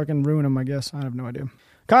trying to fucking ruin him, I guess. I have no idea.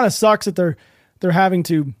 Kind of sucks that they're having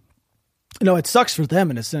to, it sucks for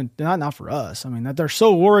them in a sense, not for us. I mean, that they're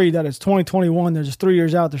so worried that it's 2021, they're just 3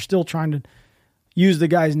 years out, they're still trying to use the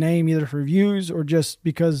guy's name either for views or just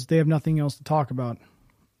because they have nothing else to talk about.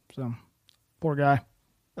 So, poor guy.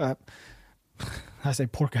 I say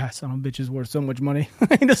poor guy, son of a bitch is worth so much money.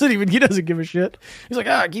 he doesn't give a shit. He's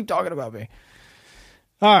like, keep talking about me.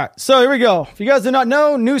 All right, so here we go. If you guys did not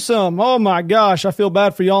know, Newsom, oh my gosh, I feel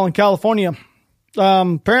bad for y'all in California.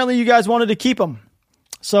 Apparently you guys wanted to keep him,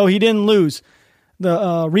 so he didn't lose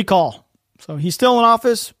the recall. So he's still in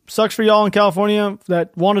office. Sucks for y'all in California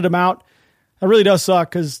that wanted him out. That really does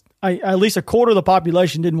suck because at least a quarter of the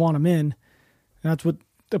population didn't want him in. And that's what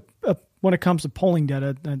when it comes to polling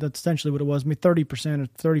data, that's essentially what it was. I mean, 30% or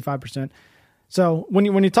 35%. So when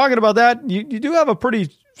you're talking about that, you do have a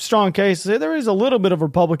pretty strong case. There is a little bit of a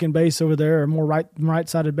Republican base over there, a more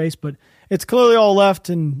right-sided base, but it's clearly all left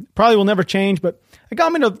and probably will never change. But it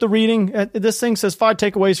got me to the reading. This thing says 5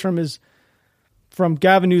 takeaways from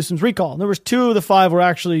Gavin Newsom's recall. And there was 2 of the 5 were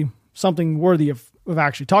actually something worthy of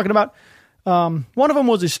actually talking about. One of them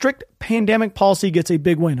was a strict pandemic policy gets a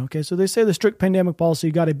big win. Okay, so they say the strict pandemic policy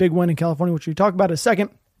got a big win in California, which we talk about in a second.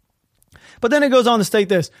 But then it goes on to state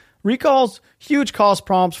this. Recalls, huge cost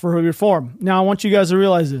prompts for reform. Now, I want you guys to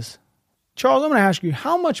realize this. Charles, I'm going to ask you,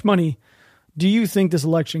 how much money do you think this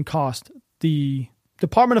election cost the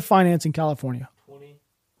Department of Finance in California?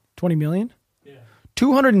 20 million? Yeah.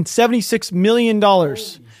 $276 million.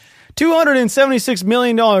 $276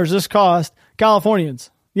 million this cost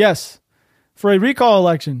Californians. Yes. For a recall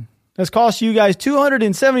election. That's cost you guys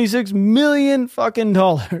 $276 million fucking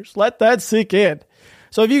dollars. Let that sink in.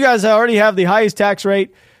 So if you guys already have the highest tax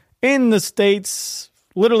rate in the states,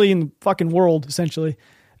 literally in the fucking world, essentially,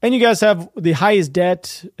 And you guys have the highest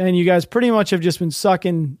debt, and you guys pretty much have just been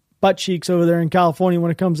sucking butt cheeks over there in California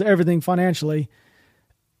when it comes to everything financially.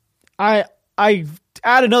 I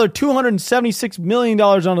add another $276 million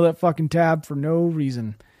onto that fucking tab for no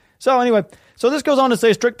reason. So anyway, this goes on to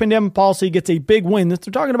say strict pandemic policy gets a big win. They're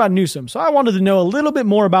talking about Newsom. So I wanted to know a little bit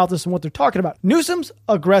more about this and what they're talking about. Newsom's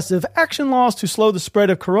aggressive action laws to slow the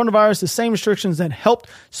spread of coronavirus, the same restrictions that helped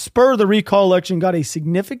spur the recall election, got a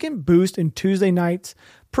significant boost in Tuesday nights,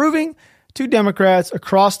 proving to Democrats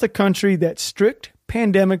across the country that strict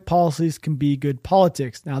pandemic policies can be good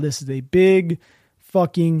politics. Now, this is a big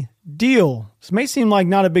fucking deal. This may seem like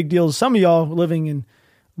not a big deal to some of y'all living in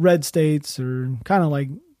red states or kind of like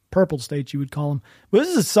purple states, you would call them. But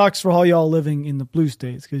this sucks for all y'all living in the blue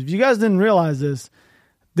states. Because if you guys didn't realize this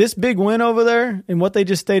big win over there and what they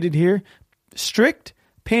just stated here, strict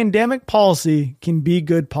pandemic policy can be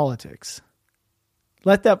good politics.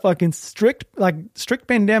 Let that fucking strict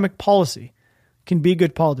pandemic policy can be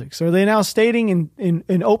good politics. So are they now stating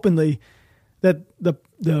in openly that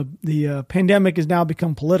the pandemic has now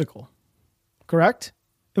become political? Correct?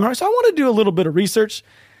 So I want to do a little bit of research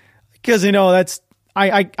because, that's,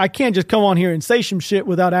 I can't just come on here and say some shit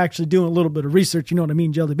without actually doing a little bit of research. You know what I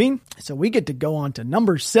mean, Jelly Bean? So we get to go on to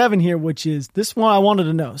number 7 here, which is this one I wanted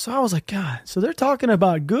to know. So I was like, God, so they're talking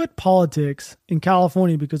about good politics in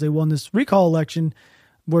California because they won this recall election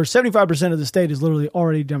where 75% of the state is literally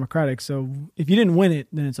already Democratic. So if you didn't win it,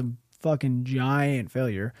 then it's a fucking giant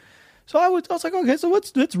failure. So I was like, okay, so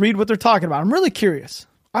let's read what they're talking about. I'm really curious.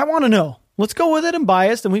 I want to know. Let's go with it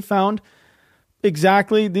unbiased. And we found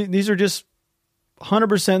exactly, these are just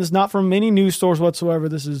 100%. It's not from any news source whatsoever.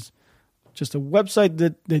 This is just a website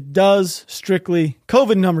that does strictly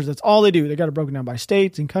COVID numbers. That's all they do. They got it broken down by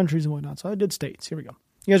states and countries and whatnot. So I did states. Here we go.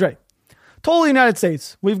 You guys ready? Total United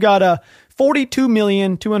States. We've got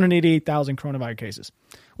 42,288,000 coronavirus cases.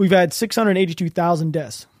 We've had 682,000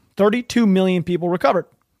 deaths. 32 million people recovered.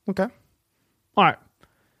 Okay. All right.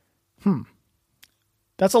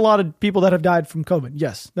 That's a lot of people that have died from COVID.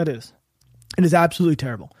 Yes, that is. It is absolutely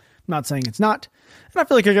terrible. I'm not saying it's not. And I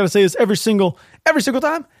feel like I got to say this every single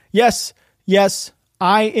time. Yes,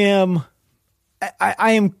 I am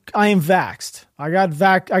vaxxed. I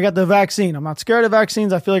got the vaccine. I'm not scared of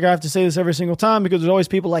vaccines. I feel like I have to say this every single time because there's always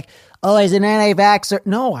people like, oh, he's an anti-vaxxer.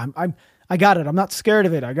 No, I got it. I'm not scared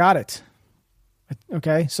of it. I got it.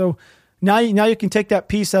 Okay. So now you can take that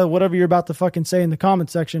piece out of whatever you're about to fucking say in the comment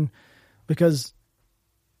section because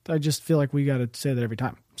I just feel like we got to say that every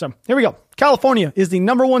time. So here we go. California is the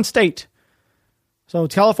number 1 state. So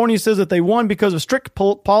California says that they won because of strict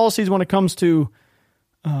policies when it comes to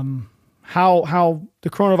how the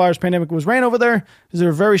coronavirus pandemic was ran over there. Because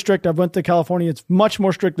they're very strict. I've went to California. It's much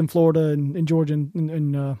more strict than Florida and Georgia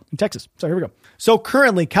and Texas. So here we go. So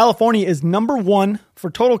currently California is number 1 for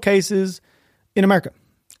total cases in America.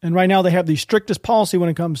 And right now they have the strictest policy when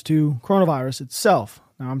it comes to coronavirus itself.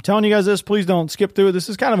 Now, I'm telling you guys this, please don't skip through it. This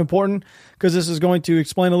is kind of important because this is going to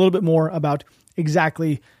explain a little bit more about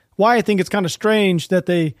exactly why I think it's kind of strange that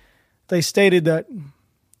they stated that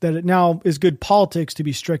it now is good politics to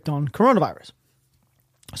be strict on coronavirus.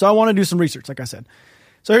 So I want to do some research, like I said.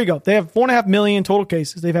 So here you go. They have 4.5 million total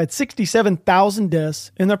cases. They've had 67,000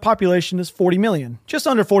 deaths, and their population is 40 million. Just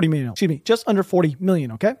under 40 million. Just under 40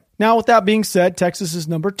 million, okay? Now, with that being said, Texas is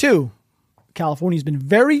number 2. California's been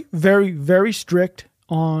very, very, very strict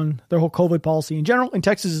on their whole COVID policy in general, and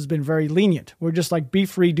Texas has been very lenient. We're just like, be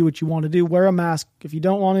free, do what you want to do, wear a mask. If you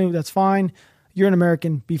don't want to, that's fine. You're an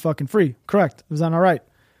American, be fucking free. Correct. Is that all right?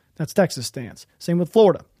 That's Texas' stance. Same with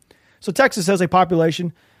Florida. So Texas has a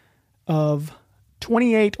population of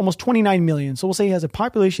 28, almost 29 million. So we'll say it has a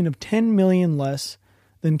population of 10 million less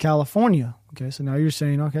than California. Okay, so now you're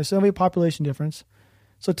saying, okay, so there'll be a population difference.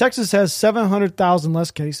 So Texas has 700,000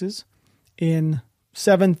 less cases in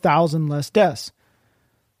 7,000 less deaths.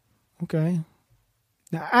 Okay.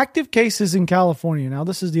 Now, active cases in California. Now,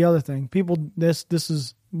 this is the other thing. This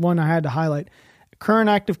is one I had to highlight. Current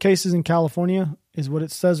active cases in California is what it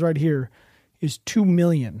says right here is 2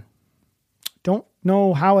 million. Don't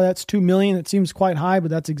know how that's 2 million. It seems quite high, but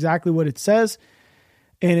that's exactly what it says.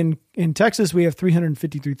 And in Texas, we have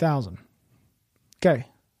 353,000. Okay.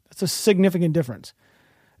 That's a significant difference.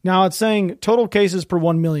 Now, it's saying total cases per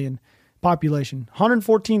 1 million population,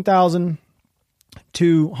 114,000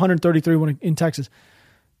 to 133 in Texas.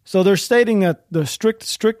 So they're stating that the strict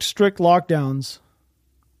lockdowns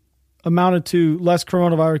amounted to less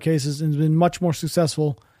coronavirus cases and has been much more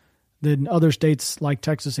successful than other states like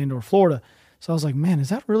Texas and or Florida. So I was like, man, is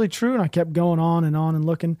that really true? And I kept going on and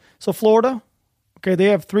looking. So Florida, okay, they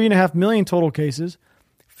have 3.5 million total cases,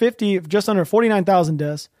 just under 49,000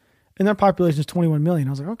 deaths, and their population is 21 million. I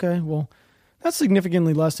was like, okay, well, that's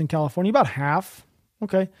significantly less than California, about half.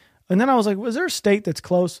 Okay. And then I was like, was there a state that's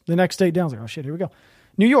close? The next state down, I was like, oh shit, here we go.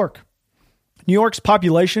 New York. New York's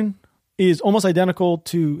population is almost identical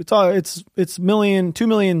to, it's 2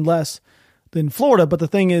 million less than Florida. But the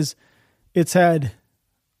thing is, it's had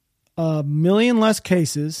 1 million less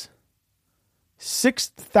cases,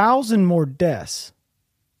 6,000 more deaths.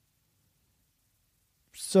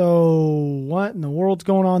 So what in the world's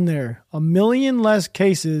going on there? 1 million less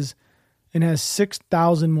cases and has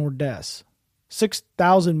 6,000 more deaths.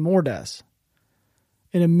 6,000 more deaths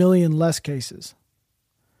and 1 million less cases.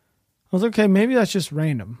 I was like, okay, maybe that's just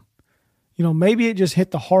random. Maybe it just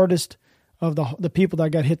hit the hardest of the people that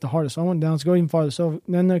got hit the hardest. So I went down, let's go even farther. So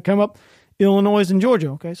then they come up, Illinois and Georgia.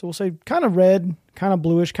 Okay, so we'll say kind of red, kind of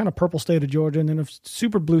bluish, kind of purple state of Georgia, and then a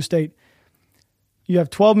super blue state. You have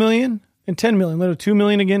 12 million and 10 million, literally 2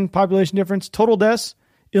 million again, population difference. Total deaths,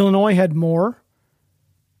 Illinois had more,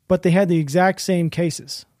 but they had the exact same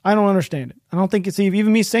cases. I don't understand it. I don't think it's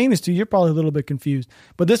even me saying this to you. You're probably a little bit confused.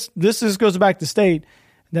 But this just goes back to state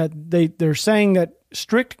that they're saying that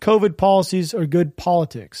strict COVID policies are good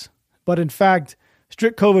politics. But in fact,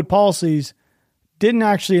 strict COVID policies didn't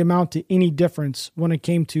actually amount to any difference when it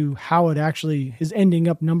came to how it actually is ending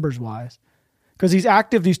up numbers-wise. Because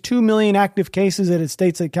these 2 million active cases that it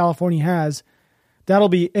states that California has, that'll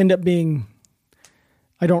end up being,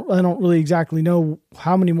 I don't really exactly know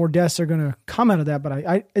how many more deaths are going to come out of that,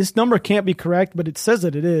 but this number can't be correct, but it says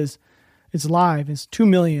that it is. It's live. It's 2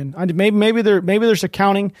 million. Maybe there's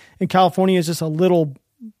accounting in California is just a little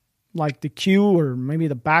like the queue, or maybe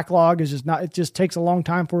the backlog is just not, it just takes a long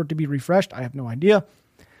time for it to be refreshed. I have no idea.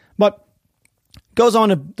 But goes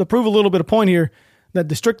on to prove a little bit of point here that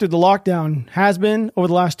the stricter the lockdown has been over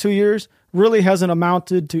the last 2 years really hasn't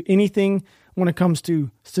amounted to anything when it comes to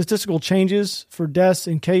statistical changes for deaths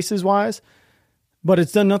and cases wise, but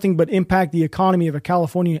it's done nothing but impact the economy of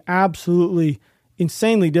California absolutely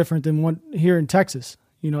insanely different than what here in Texas,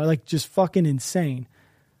 like just fucking insane.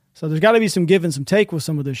 So there's got to be some give and some take with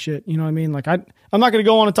some of this shit. You know what I mean? Like I'm not going to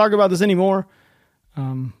go on and talk about this anymore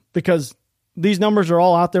because these numbers are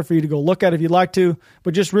all out there for you to go look at if you'd like to,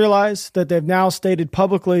 but just realize that they've now stated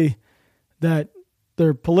publicly that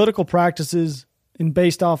their political practices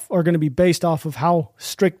are going to be based off of how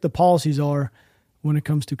strict the policies are when it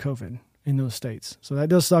comes to COVID in those states. So that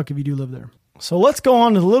does suck if you do live there. So let's go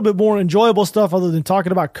on to a little bit more enjoyable stuff other than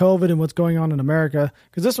talking about COVID and what's going on in America,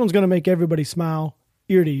 because this one's going to make everybody smile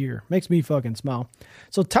ear to ear. Makes me fucking smile.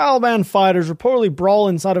 So Taliban fighters reportedly brawl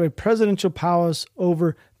inside of a presidential palace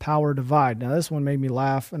over power divide. Now this one made me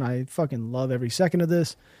laugh, and I fucking love every second of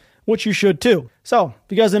this, which you should too. So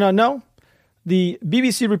if you guys did not know, the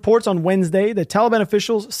BBC reports on Wednesday that Taliban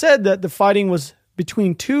officials said that the fighting was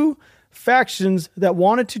between two factions that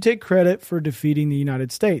wanted to take credit for defeating the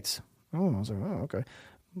United States. Oh, I was like, oh, okay.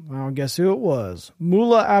 Well, guess who it was?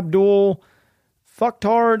 Mullah Abdul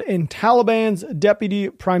Fakhtard and Taliban's deputy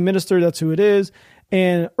prime minister, that's who it is,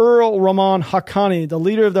 and Earl Rahman Haqqani, the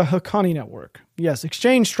leader of the Haqqani network. Yes,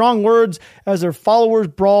 exchanged strong words as their followers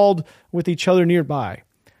brawled with each other nearby.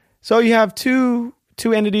 So you have two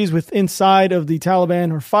entities inside of the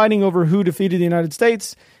Taliban are fighting over who defeated the United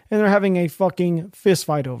States, and they're having a fucking fist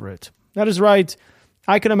fight over it. That is right.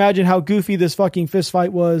 I can imagine how goofy this fucking fist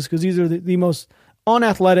fight was, because these are the most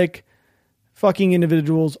unathletic fucking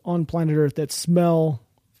individuals on planet Earth that smell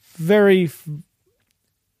very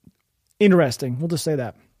interesting. We'll just say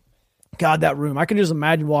that. God, that room. I can just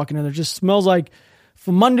imagine walking in there. It just smells like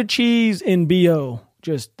Famunda cheese and BO.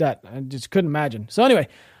 Just that. I just couldn't imagine. So anyway,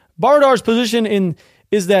 Baradar's position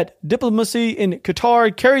is that diplomacy in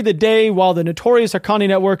Qatar carried the day, while the notorious Haqqani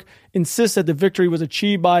network insists that the victory was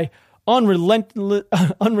achieved by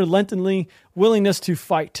unrelentingly willingness to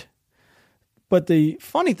fight. But the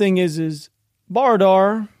funny thing is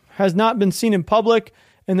Baradar has not been seen in public,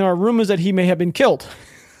 and there are rumors that he may have been killed.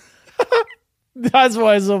 That's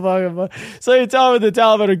why it's so fucking fun. So you tell me the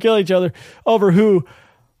Taliban are killing each other over who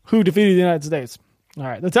defeated the United States. All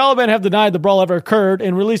right. The Taliban have denied the brawl ever occurred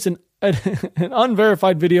and released an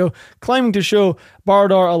unverified video claiming to show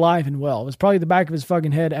Baradar alive and well. It was probably the back of his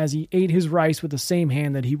fucking head as he ate his rice with the same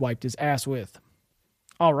hand that he wiped his ass with.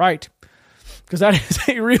 All right. Because that is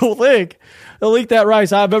a real thing. They'll eat that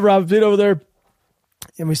rice. I remember I've been over there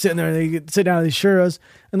and we're sitting there and they sit down at these shuras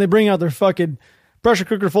and they bring out their fucking pressure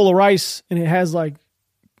cooker full of rice and it has like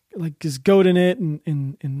this goat in it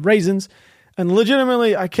and raisins. And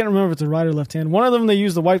legitimately, I can't remember if it's a right or left hand. One of them they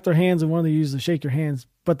use to wipe their hands and one of them they use to shake your hands,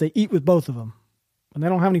 but they eat with both of them. And they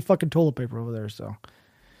don't have any fucking toilet paper over there, so.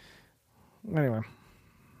 Anyway.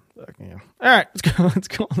 Yeah. All right, let's go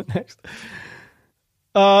on to the next.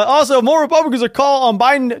 Also, more Republicans are calling on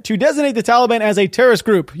Biden to designate the Taliban as a terrorist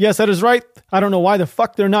group. Yes, that is right. I don't know why the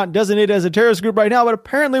fuck they're not designated as a terrorist group right now, but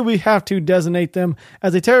apparently we have to designate them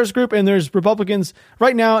as a terrorist group. And there's Republicans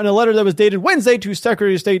right now in a letter that was dated Wednesday to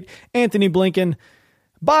Secretary of State Anthony Blinken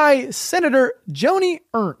by Senator Joni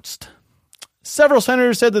Ernst. Several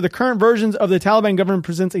senators said that the current versions of the Taliban government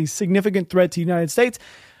presents a significant threat to the United States.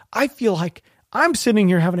 I feel like I'm sitting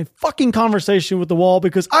here having a fucking conversation with the wall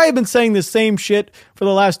because I have been saying the same shit for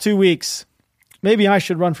the last 2 weeks. Maybe I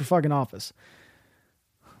should run for fucking office.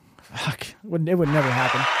 Fuck, it would never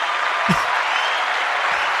happen.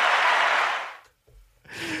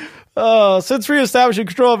 Since reestablishing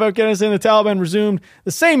control of Afghanistan, the Taliban resumed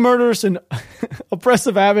the same murderous and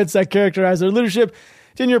oppressive habits that characterized their leadership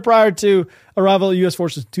 10 years prior to arrival of U.S.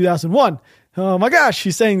 forces in 2001. Oh my gosh,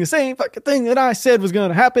 he's saying the same fucking thing that I said was going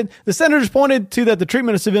to happen. The senators pointed to that the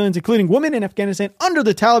treatment of civilians, including women in Afghanistan under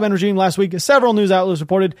the Taliban regime last week, as several news outlets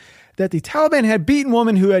reported that the Taliban had beaten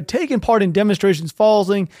women who had taken part in demonstrations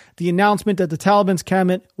following the announcement that the Taliban's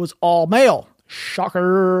cabinet was all male.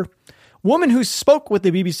 Shocker. Women who spoke with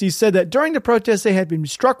the BBC said that during the protests they had been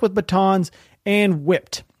struck with batons and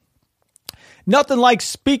whipped. Nothing like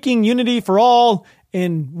speaking unity for all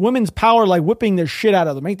and women's power like whipping their shit out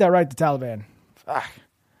of them. Ain't that right, the Taliban? Fuck.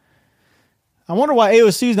 I wonder why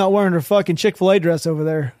AOC's not wearing her fucking Chick-fil-A dress over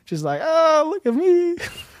there. Just like, oh, look at me.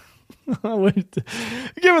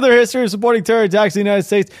 Given their history of supporting terror attacks in the United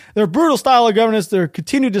States, their brutal style of governance, their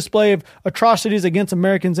continued display of atrocities against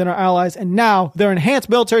Americans and our allies, and now their enhanced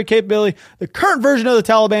military capability, the current version of the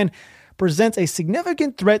Taliban presents a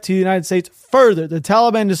significant threat to the United States. Further, the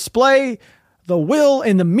Taliban display the will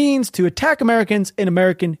and the means to attack Americans in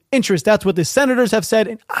American interests. That's what the senators have said,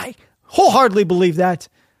 and I wholeheartedly believe that.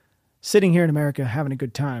 Sitting here in America, having a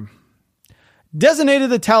good time. Designated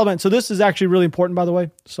the Taliban. So this is actually really important, by the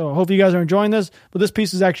way. So I hope you guys are enjoying this, but this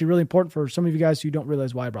piece is actually really important for some of you guys who don't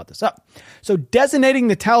realize why I brought this up. So designating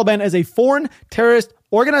the Taliban as a foreign terrorist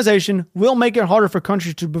organization will make it harder for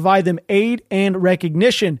countries to provide them aid and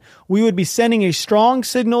recognition. We would be sending a strong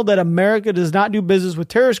signal that America does not do business with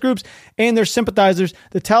terrorist groups and their sympathizers.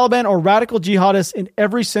 The Taliban are radical jihadists in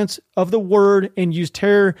every sense of the word and use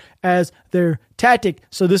terror as their tactic.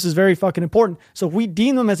 So this is very fucking important. So if we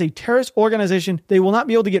deem them as a terrorist organization, they will not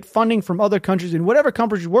be able to get funding from other countries, and whatever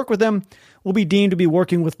countries work with them will be deemed to be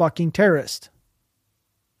working with fucking terrorists.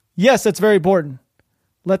 Yes, that's very important.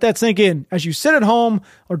 Let that sink in. As you sit at home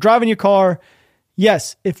or drive in your car,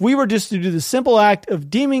 yes, if we were just to do the simple act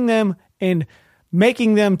of deeming them and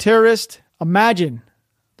making them terrorists, imagine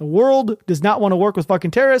the world does not want to work with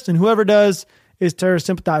fucking terrorists, and whoever does is terrorist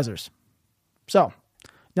sympathizers. So,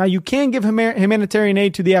 now you can give humanitarian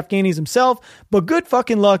aid to the Afghanis themselves, but good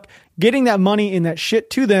fucking luck getting that money and that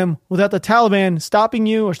shit to them without the Taliban stopping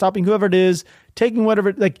you or stopping whoever it is, taking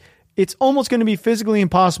whatever, like, it's almost going to be physically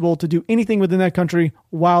impossible to do anything within that country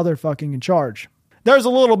while they're fucking in charge. There's a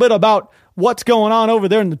little bit about what's going on over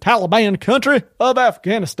there in the Taliban country of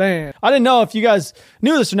Afghanistan. I didn't know if you guys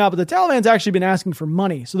knew this or not, but the Taliban's actually been asking for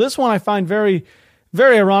money. So this one I find very,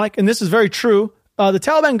 very ironic, and this is very true. The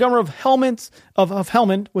Taliban governor of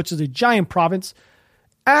Helmand, which is a giant province,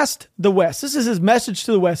 asked the West, this is his message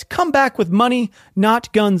to the West, come back with money,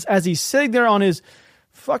 not guns, as he's sitting there on his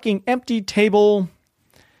fucking empty table.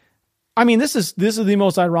 I mean, this is the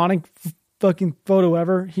most ironic fucking photo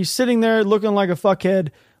ever. He's sitting there looking like a fuckhead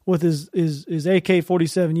with his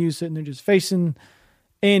AK-47U sitting there just facing,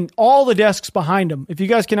 and all the desks behind him. If you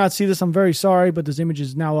guys cannot see this, I'm very sorry, but this image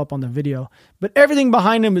is now up on the video. But everything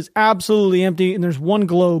behind him is absolutely empty, and there's one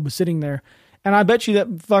globe sitting there. And I bet you that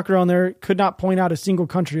fucker on there could not point out a single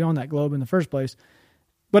country on that globe in the first place.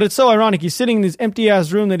 But it's so ironic. He's sitting in this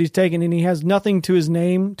empty-ass room that he's taken, and he has nothing to his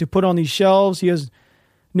name to put on these shelves. He has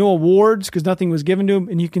no awards because nothing was given to him.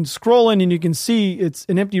 And you can scroll in and you can see it's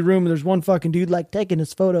an empty room. And there's one fucking dude like taking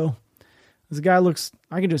his photo. This guy looks,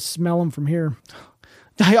 I can just smell him from here.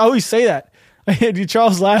 I always say that. I had to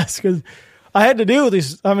Charles last because I had to do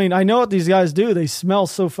this. I mean, I know what these guys do. They smell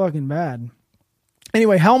so fucking bad.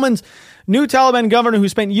 Anyway, Helmand's new Taliban governor who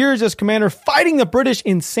spent years as commander fighting the British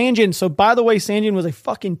in Sanjan. So by the way, Sanjan was a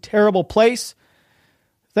fucking terrible place.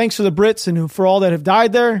 Thanks to the Brits and for all that have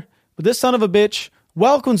died there. But this son of a bitch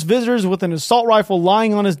welcomes visitors with an assault rifle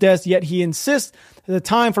lying on his desk, yet he insists that the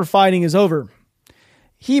time for fighting is over.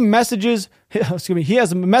 He has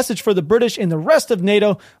a message for the British and the rest of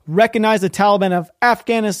NATO, recognize the Taliban of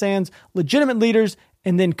Afghanistan's legitimate leaders,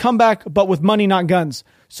 and then come back, but with money, not guns.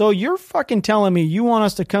 So you're fucking telling me you want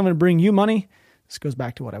us to come and bring you money? This goes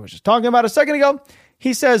back to what I was just talking about a second ago.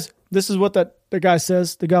 He says, this is what the guy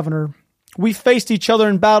says, the governor. We faced each other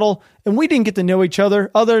in battle, and we didn't get to know each other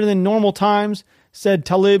than normal times. said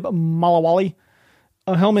Talib Malawali,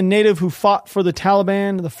 a Helmand native who fought for the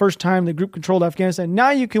Taliban the first time the group controlled Afghanistan. Now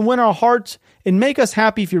you can win our hearts and make us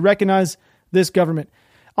happy if you recognize this government.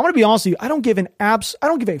 I'm going to be honest with you. I don't give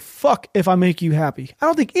a fuck if I make you happy. I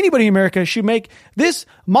don't think anybody in America should make this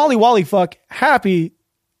Molly Wally fuck happy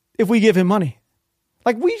if we give him money.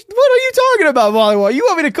 Like, what are you talking about, Molly Wally? You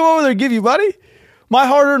want me to come over there and give you money? My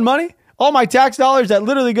hard-earned money? All my tax dollars that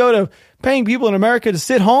literally go to paying people in America to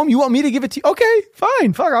sit home? You want me to give it to you? Okay,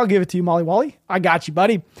 fine. Fuck, I'll give it to you, Molly Wally. I got you,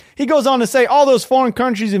 buddy. He goes on to say, all those foreign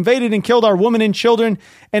countries invaded and killed our women and children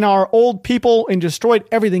and our old people and destroyed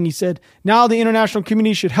everything, he said. Now the international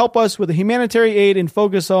community should help us with the humanitarian aid and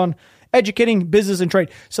focus on educating business and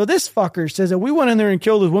trade. So this fucker says that we went in there and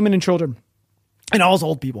killed those women and children and all those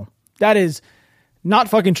old people. That is not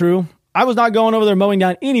fucking true. I was not going over there mowing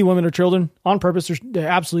down any women or children on purpose. It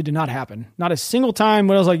absolutely did not happen. Not a single time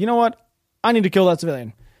when I was like, you know what? I need to kill that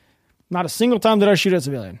civilian. Not a single time did I shoot a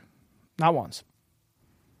civilian. Not once.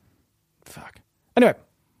 Fuck. Anyway,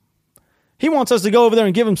 he wants us to go over there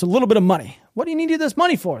and give him a little bit of money. What do you need this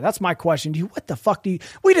money for? That's my question to you. What the fuck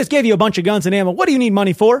we just gave you a bunch of guns and ammo. What do you need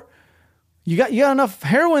money for? You got enough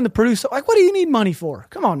heroin to produce. Like, what do you need money for?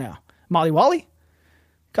 Come on now. Molly Wally?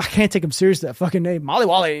 I can't take him seriously, that fucking name. Molly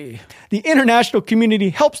Wally. The international community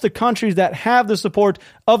helps the countries that have the support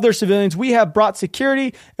of their civilians. We have brought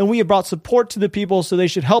security and we have brought support to the people, so they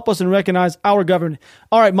should help us and recognize our government.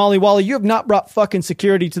 All right, Molly Wally, you have not brought fucking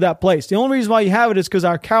security to that place. The only reason why you have it is because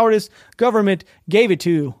our cowardice government gave it to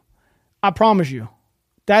you. I promise you.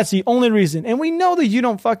 That's the only reason. And we know that you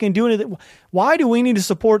don't fucking do anything. Why do we need to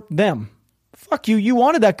support them? Fuck you. You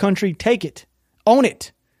wanted that country. Take it. Own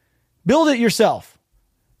it. Build it yourself.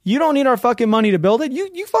 You don't need our fucking money to build it. You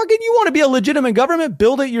want to be a legitimate government?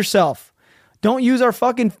 Build it yourself. Don't use our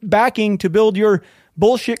fucking backing to build your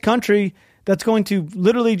bullshit country that's going to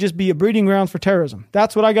literally just be a breeding ground for terrorism.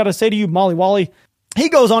 That's what I got to say to you, Molly Wally. He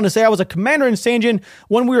goes on to say, I was a commander in Sanjan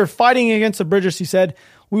when we were fighting against the British. He said,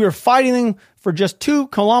 we were fighting them for just 2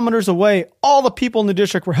 kilometers away. All the people in the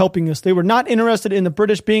district were helping us. They were not interested in the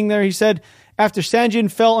British being there. He said, after Sanjan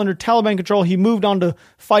fell under Taliban control, he moved on to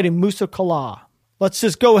fight in Musa Qala. Let's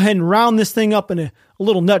just go ahead and round this thing up in a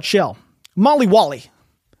little nutshell. Molly Wally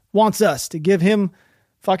wants us to give him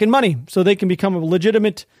fucking money so they can become a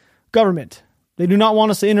legitimate government. They do not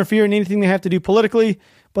want us to interfere in anything they have to do politically,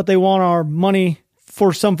 but they want our money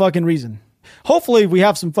for some fucking reason. Hopefully we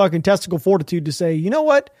have some fucking testicle fortitude to say, you know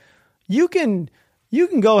what? You can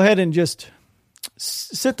go ahead and just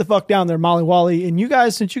sit the fuck down there, Molly Wally. And you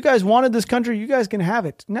guys, since you guys wanted this country, you guys can have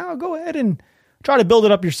it. Now go ahead and try to build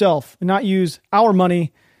it up yourself and not use our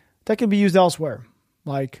money that can be used elsewhere.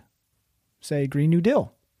 Like, say, Green New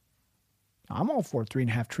Deal. I'm all for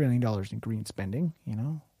 $3.5 trillion in green spending. You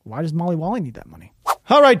know, why does Molly Wally need that money?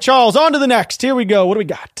 All right, Charles, on to the next. Here we go. What do we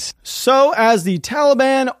got? So as the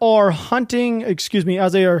Taliban are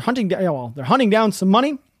they're hunting down some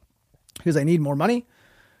money because they need more money.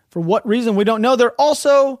 For what reason, we don't know. They're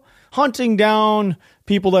also hunting down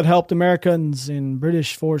people that helped Americans in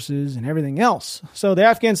British forces and everything else. So the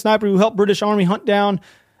Afghan sniper who helped British Army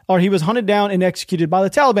he was hunted down and executed by the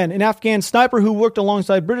Taliban. An Afghan sniper who worked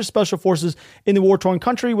alongside British special forces in the war-torn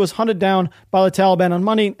country was hunted down by the Taliban on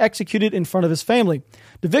Monday and executed in front of his family.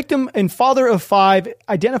 The victim and father of 5,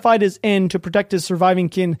 identified as N to protect his surviving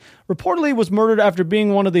kin, reportedly was murdered after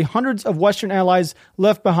being one of the hundreds of Western allies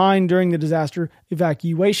left behind during the disaster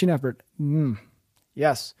evacuation effort.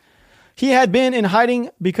 Yes. He had been in hiding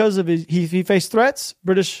because of he faced threats.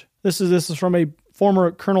 This is from a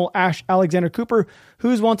former Colonel Ash Alexander Cooper, who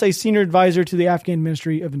was once a senior advisor to the Afghan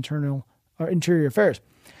Ministry of Interior Affairs.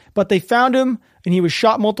 But they found him, and he was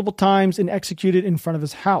shot multiple times and executed in front of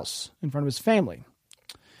his house, in front of his family.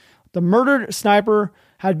 The murdered sniper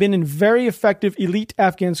had been in very effective elite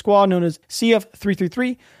Afghan squad known as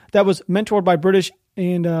CF-333 that was mentored by British,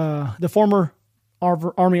 and the former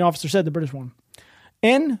army officer said, the British one.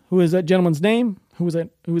 N, who is that gentleman's name, who was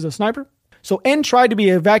a sniper. So N tried to be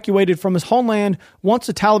evacuated from his homeland once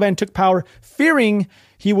the Taliban took power, fearing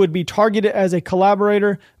he would be targeted as a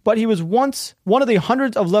collaborator, but he was once one of the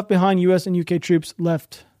hundreds of left behind U.S. and UK troops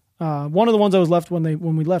left. One of the ones that was left when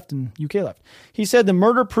we left and UK left. He said the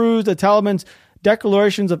murder proves the Taliban's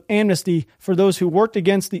declarations of amnesty for those who worked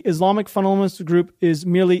against the Islamic fundamentalist group is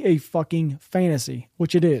merely a fucking fantasy,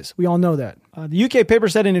 which it is. We all know that. The UK paper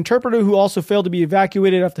said an interpreter who also failed to be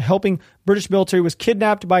evacuated after helping British military was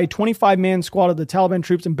kidnapped by a 25-man squad of the Taliban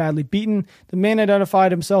troops and badly beaten. The man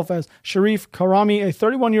identified himself as Sharif Karami, a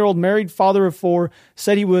 31-year-old married father of 4,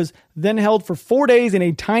 said he was then held for 4 days in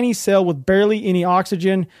a tiny cell with barely any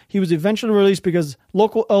oxygen. He was eventually released because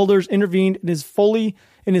local elders intervened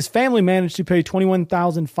and his family managed to pay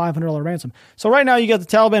 $21,500 ransom. So right now you got the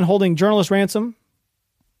Taliban holding journalist ransom.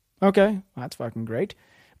 Okay, that's fucking great.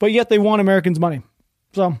 But yet they want Americans' money.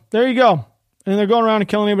 So there you go. And they're going around and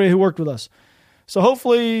killing anybody who worked with us. So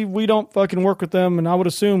hopefully we don't fucking work with them. And I would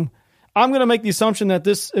assume, I'm going to make the assumption that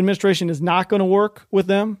this administration is not going to work with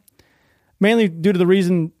them, mainly due to the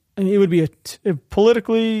reason, and it would be a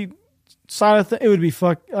politically side of it would be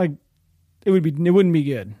it wouldn't be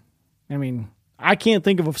good. I mean, I can't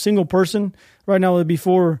think of a single person right now that would be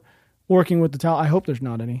for working with the Taliban. I hope there's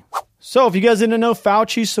not any. So if you guys didn't know,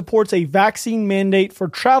 Fauci supports a vaccine mandate for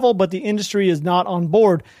travel, but the industry is not on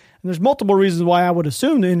board. And there's multiple reasons why I would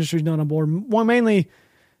assume the industry's not on board. One, mainly,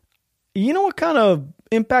 you know what kind of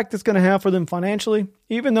impact it's going to have for them financially?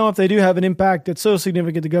 Even though if they do have an impact that's so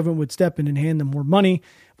significant, the government would step in and hand them more money.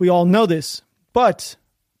 We all know this, but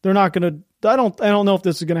they're not going to, I don't know if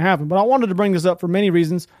this is going to happen, but I wanted to bring this up for many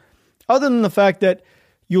reasons, other than the fact that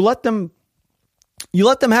you let them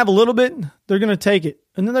have a little bit, they're going to take it,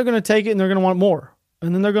 and then they're going to take it and they're going to want more,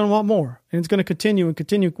 and then they're going to want more, and it's going to continue and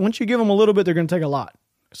continue. Once you give them a little bit, they're going to take a lot.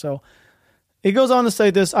 So it goes on to say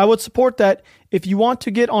this: I would support that if you want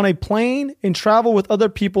to get on a plane and travel with other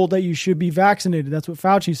people, that you should be vaccinated. That's what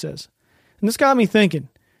Fauci says. And this got me thinking.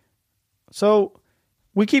 So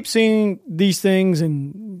we keep seeing these things,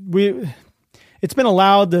 and it's been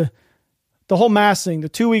allowed, the whole mask thing, the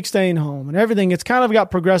 2-week staying home and everything. It's kind of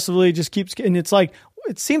got progressively just keeps, and it's like,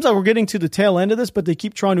 it seems like we're getting to the tail end of this, but they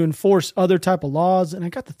keep trying to enforce other type of laws. And I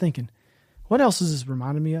got to thinking, what else is this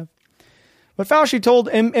reminding me of? But Fauci told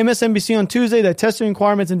MSNBC on Tuesday that testing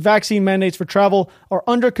requirements and vaccine mandates for travel are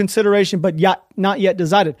under consideration, but not yet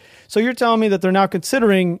decided. So you're telling me that they're now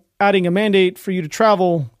considering adding a mandate for you to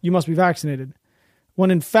travel, you must be vaccinated.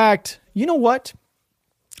 When in fact, you know what?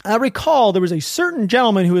 I recall there was a certain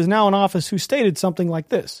gentleman who is now in office who stated something like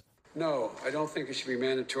this. No, I don't think it should be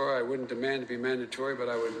mandatory. I wouldn't demand to be mandatory, but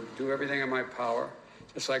I would do everything in my power.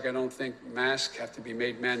 Just like I don't think masks have to be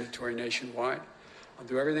made mandatory nationwide. I'll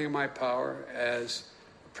do everything in my power as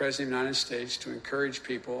President of the United States to encourage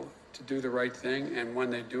people to do the right thing, and when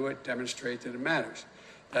they do it, demonstrate that it matters.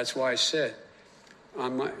 That's why I said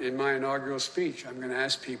in my inaugural speech, I'm going to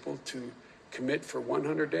ask people to commit for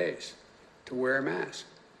 100 days to wear a mask.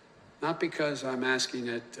 Not because I'm asking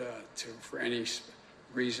it for any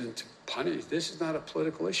reason to punish. This is not a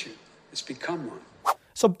political issue. It's become one.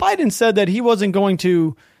 So Biden said that he wasn't going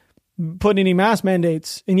to put any mask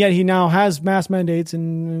mandates, and yet he now has mask mandates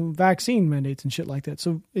and vaccine mandates and shit like that.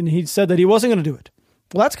 So, and he said that he wasn't going to do it.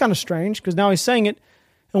 Well, that's kind of strange, because now he's saying it.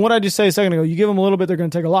 And what I just say a second ago, you give them a little bit, they're going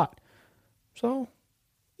to take a lot. So,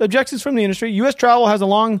 objections from the industry. U.S. travel has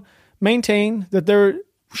long maintained that there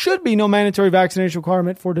should be no mandatory vaccination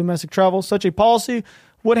requirement for domestic travel. Such a policy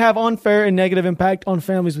would have unfair and negative impact on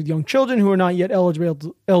families with young children who are not yet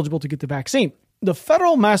eligible to get the vaccine. The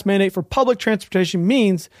federal mask mandate for public transportation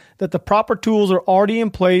means that the proper tools are already in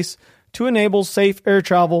place to enable safe air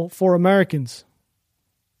travel for Americans.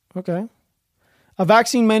 Okay. A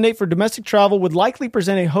vaccine mandate for domestic travel would likely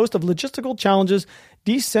present a host of logistical challenges,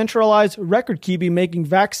 decentralized record keeping, making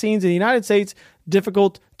vaccines in the United States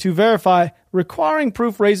difficult to verify. Requiring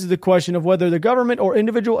proof raises the question of whether the government or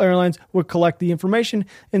individual airlines would collect the information,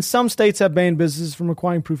 and some states have banned businesses from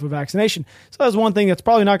requiring proof of vaccination. So that's one thing that's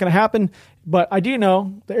probably not going to happen, but I do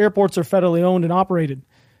know the airports are federally owned and operated,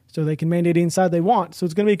 so they can mandate inside they want. So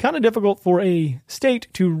it's going to be kind of difficult for a state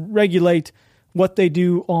to regulate what they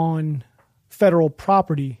do on federal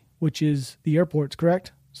property, which is the airports,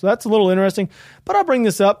 correct? So that's a little interesting, but I'll bring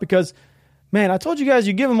this up because, man, I told you guys,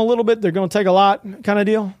 you give them a little bit, they're going to take a lot kind of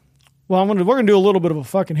deal. Well, we're going to do a little bit of a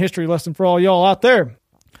fucking history lesson for all y'all out there.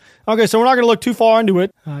 Okay, so we're not going to look too far into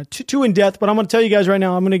it, too in depth, but I'm going to tell you guys right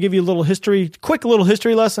now, I'm going to give you a little quick little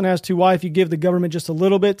history lesson as to why if you give the government just a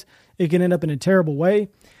little bit, it can end up in a terrible way.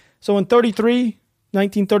 So in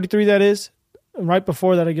 1933 that is, right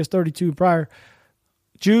before that, I guess 32 prior,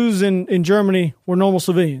 Jews in Germany were normal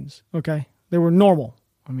civilians, okay? They were normal.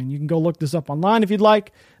 I mean, you can go look this up online if you'd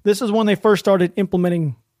like. This is when they first started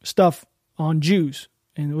implementing stuff on Jews,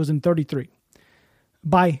 and it was in 33.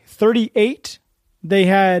 By 38, they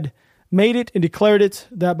had made it and declared it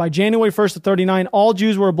that by January 1st of 39, all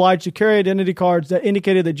Jews were obliged to carry identity cards that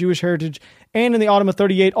indicated their Jewish heritage, and in the autumn of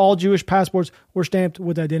 38, all Jewish passports were stamped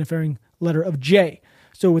with the identifying letter of J.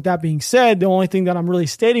 So with that being said, the only thing that I'm really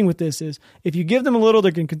stating with this is if you give them a little,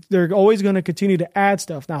 they're always going to continue to add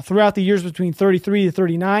stuff. Now, throughout the years between 33 to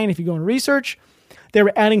 39, if you go and research, they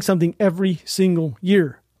were adding something every single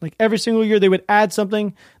year. Like every single year, they would add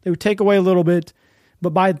something. They would take away a little bit.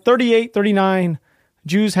 But by 38, 39,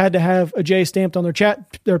 Jews had to have a J stamped on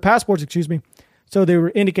their passports, So they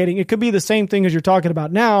were indicating it could be the same thing as you're talking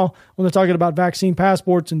about now when they're talking about vaccine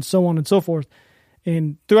passports and so on and so forth.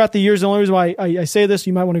 And throughout the years, the only reason why I say this,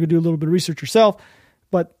 you might want to go do a little bit of research yourself,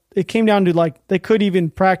 but it came down to like they could even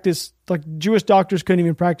practice, like Jewish doctors couldn't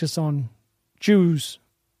even practice on Jews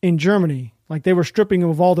in Germany. Like they were stripping them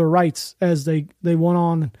of all their rights as they went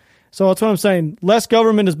on. So that's what I'm saying. Less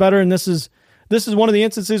government is better. And this is one of the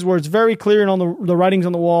instances where it's very clear and on the writings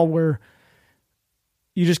on the wall where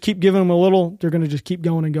you just keep giving them a little, they're going to just keep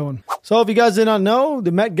going and going. So if you guys did not know,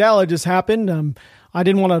 the Met Gala just happened. I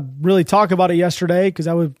didn't want to really talk about it yesterday because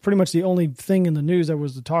that was pretty much the only thing in the news there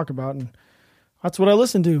was to talk about. And that's what I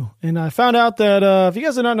listened to. And I found out that if you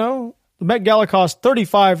guys did not know, the Met Gala cost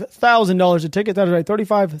 $35,000 a ticket. That is right,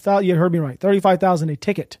 $35,000. You heard me right, $35,000 a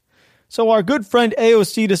ticket. So our good friend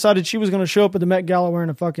AOC decided she was going to show up at the Met Gala wearing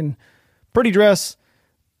a fucking pretty dress.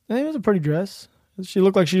 I think it was a pretty dress. She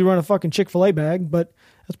looked like she was wearing a fucking Chick-fil-A bag, but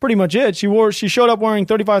that's pretty much it. She showed up wearing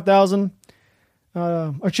 $35,000.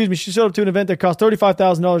 She showed up to an event that cost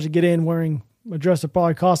 $35,000 to get in wearing a dress that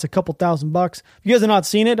probably cost a couple $1,000. If you guys have not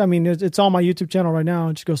seen it, I mean, it's on my YouTube channel right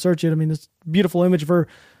now. Just go search it. I mean, this beautiful image of her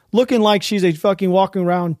looking like she's a fucking walking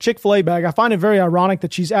around Chick-fil-A bag. I find it very ironic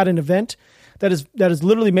that she's at an event that is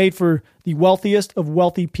literally made for the wealthiest of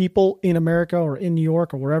wealthy people in America or in New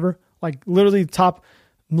York or wherever. Like literally top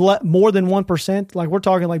more than 1%. Like we're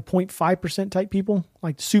talking like 0.5% type people,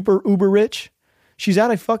 like super uber rich. She's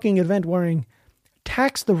at a fucking event wearing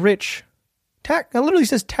tax the rich. It literally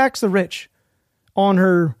says tax the rich on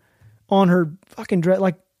her fucking dress.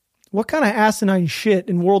 Like what kind of asinine shit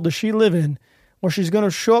in world does she live in where she's going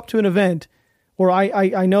to show up to an event where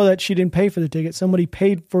I know that she didn't pay for the ticket. Somebody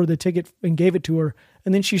paid for the ticket and gave it to her.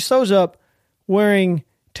 And then she shows up wearing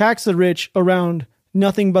tax the rich around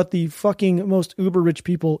nothing but the fucking most uber rich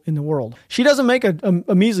people in the world. She doesn't make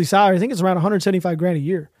a measly salary. I think it's around $175,000 a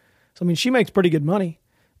year. So, I mean, she makes pretty good money,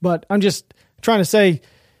 but I'm just trying to say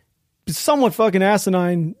it's somewhat fucking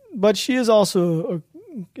asinine, but she is also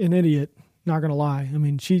an idiot. Not going to lie. I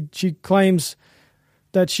mean, she claims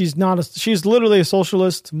that she's literally a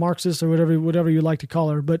socialist, Marxist, or whatever you like to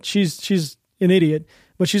call her, but she's an idiot,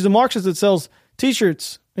 but she's a Marxist that sells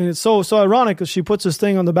t-shirts. And it's so ironic because she puts this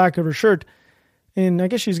thing on the back of her shirt. And I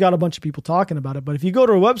guess she's got a bunch of people talking about it. But if you go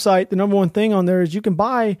to her website, the number one thing on there is you can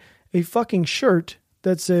buy a fucking shirt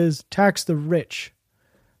that says tax the rich.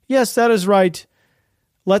 Yes, that is right.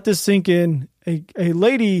 Let this sink in. A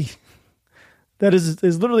lady that is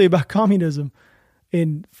literally about communism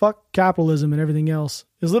and fuck capitalism and everything else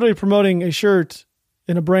is literally promoting a shirt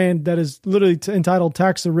in a brand that is literally entitled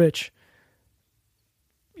Tax the Rich.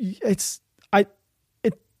 It's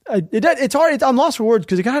hard. I'm lost for words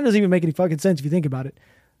because it kind of doesn't even make any fucking sense if you think about it.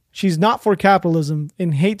 She's not for capitalism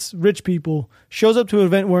and hates rich people, shows up to an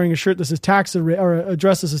event wearing a shirt that says tax the rich, or a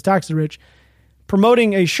dress that says tax the rich,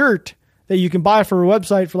 promoting a shirt that you can buy for her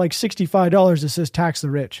website for like $65 that says tax the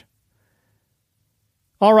rich.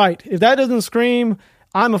 All right. If that doesn't scream,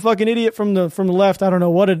 I'm a fucking idiot from the left, I don't know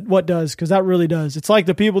what does, because that really does. It's like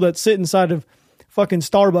the people that sit inside of fucking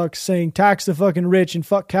Starbucks saying tax the fucking rich and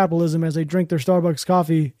fuck capitalism as they drink their Starbucks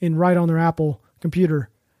coffee and write on their Apple computer.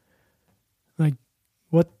 Like,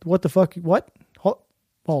 what the fuck? What?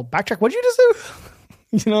 Well, backtrack. What'd you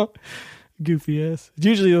just do? Goofy ass. It's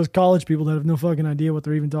usually those college people that have no fucking idea what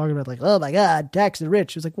they're even talking about. Like, oh my God, tax the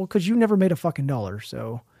rich. It's like, well, because you never made a fucking dollar.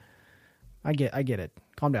 So I get it.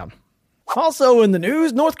 Calm down. Also in the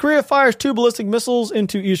news, North Korea fires 2 ballistic missiles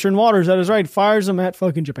into eastern waters. That is right. Fires them at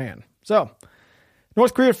fucking Japan. So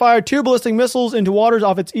North Korea fired 2 ballistic missiles into waters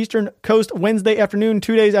off its eastern coast Wednesday afternoon,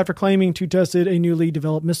 2 days after claiming to tested a newly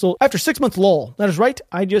developed missile after 6-month lull. That is right.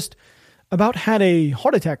 I just about had a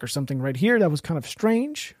heart attack or something right here. That was kind of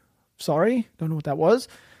strange. Sorry. Don't know what that was.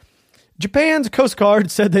 Japan's Coast Guard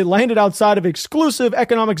said they landed outside of exclusive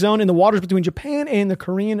economic zone in the waters between Japan and the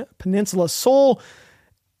Korean Peninsula. Seoul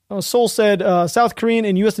said South Korean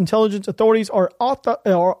and U.S. intelligence authorities are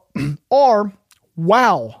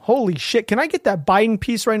wow, holy shit. Can I get that Biden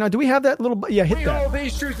piece right now? Do we have that little... Yeah, hit that. We hold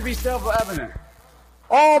these truths to be self-evident.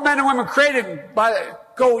 All men and women created by...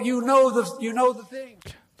 you know the thing.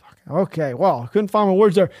 Okay, well, I couldn't find my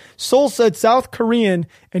words there. Seoul said South Korean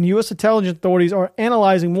and U.S. intelligence authorities are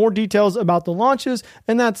analyzing more details about the launches,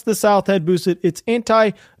 and that's the South had boosted its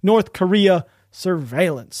anti-North Korea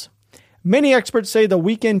surveillance. Many experts say the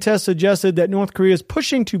weekend test suggested that North Korea is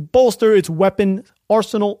pushing to bolster its weapon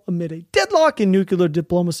arsenal amid a deadlock in nuclear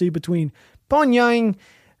diplomacy between Pyongyang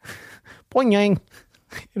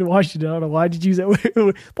in Washington. I don't know why did you use that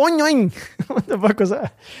word. Pyongyang. What the fuck was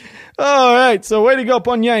that? All right, so way to go,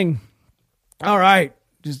 Pyongyang. All right,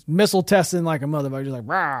 just missile testing like a motherfucker, just like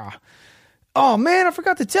rah. Oh man, I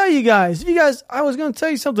forgot to tell you guys. I was going to tell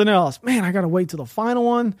you something else. Man, I got to wait till the final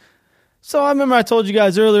one. So I remember I told you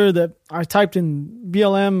guys earlier that I typed in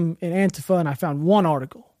BLM and Antifa and I found one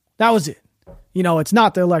article. That was it. You know, it's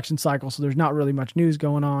not the election cycle, so there's not really much news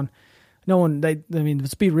going on.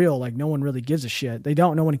 Let's be real, like no one really gives a shit.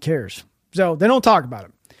 No one cares. So they don't talk about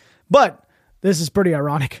it. But this is pretty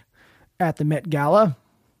ironic. At the Met Gala,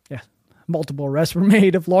 multiple arrests were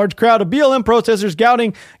made of large crowd of BLM protesters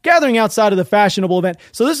gathering outside of the fashionable event.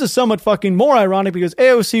 So this is somewhat fucking more ironic because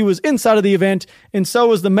AOC was inside of the event and so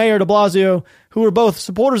was the mayor de Blasio, who were both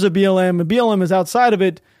supporters of BLM, and BLM is outside of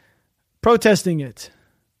it protesting it.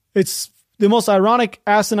 It's the most ironic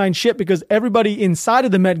asinine shit because everybody inside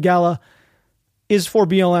of the Met Gala is for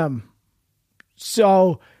BLM.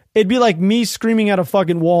 So it'd be like me screaming at a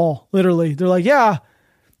fucking wall, literally. They're like, yeah,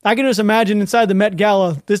 I can just imagine inside the Met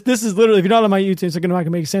Gala. This is literally, if you're not on my YouTube, it's not going to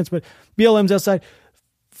make sense, but BLM's outside.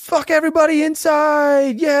 Fuck everybody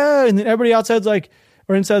inside. Yeah. And then everybody outside's like,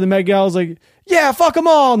 or inside the Met Gala is like, yeah, fuck them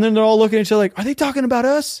all. And then they're all looking at each other like, are they talking about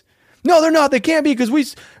us? No, they're not. They can't be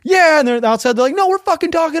because yeah. And they're outside. They're like, no, we're fucking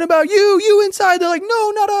talking about you inside. They're like, no,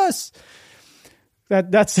 not us.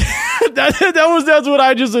 That's what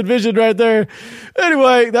I just envisioned right there.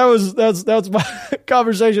 Anyway, that's my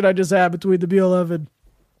conversation I just had between the BLM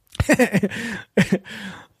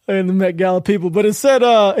and the Met Gala people. But it said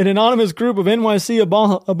an anonymous group of NYC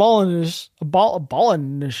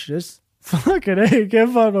abolitionists. Fucking A,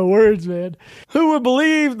 can't find my words, man. Who would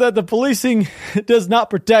believe that the policing does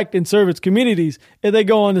not protect and serve its communities? If they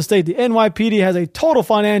go on to state the NYPD has a total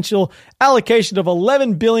financial allocation of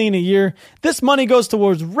 $11 billion a year. This money goes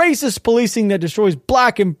towards racist policing that destroys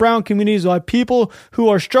black and brown communities while people who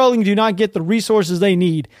are struggling do not get the resources they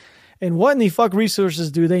need. And what in the fuck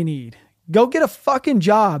resources do they need? Go get a fucking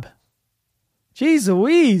job. Jeez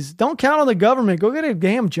Louise. Don't count on the government. Go get a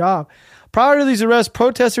damn job. Prior to these arrests,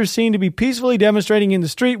 protesters seemed to be peacefully demonstrating in the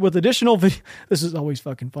street with additional video. This is always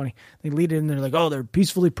fucking funny. They lead it in there like, oh, they're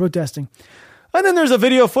peacefully protesting. And then there's a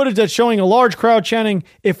video footage that's showing a large crowd chanting,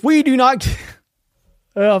 if we do not...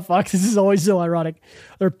 oh, fuck, this is always so ironic.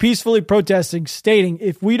 They're peacefully protesting, stating,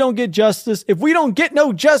 if we don't get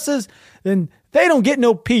no justice, then they don't get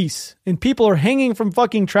no peace. And people are hanging from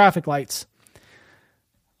fucking traffic lights.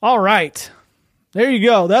 All right. There you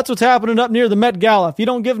go. That's what's happening up near the Met Gala. If you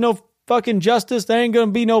don't give no fucking justice, there ain't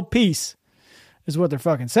gonna be no peace, is what they're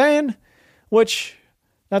fucking saying, which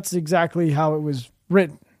that's exactly how it was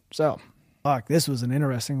written. So, fuck, this was an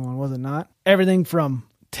interesting one, was it not? Everything from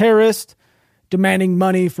terrorists demanding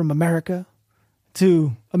money from America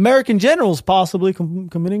to American generals possibly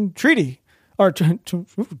committing treaty, or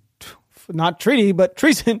not treaty, but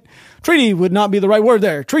treason. Treaty would not be the right word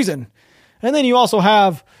there. Treason. And then you also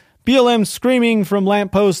have BLM screaming from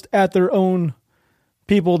lampposts at their own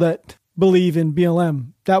people that believe in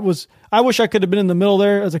BLM. I wish I could have been in the middle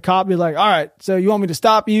there as a cop, be like, all right, so you want me to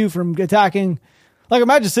stop you from attacking? Like,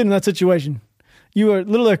 imagine sitting in that situation. You are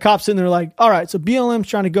literally a cop sitting there like, all right, so BLM's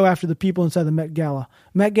trying to go after the people inside the Met Gala.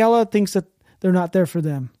 Met Gala thinks that they're not there for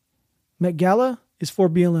them. Met Gala is for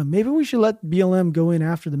BLM. Maybe we should let BLM go in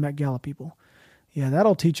after the Met Gala people. Yeah,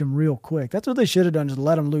 that'll teach them real quick. That's what they should have done, just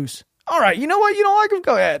let them loose. All right, you know what? You don't like them?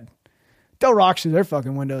 Go ahead. Throw rocks through their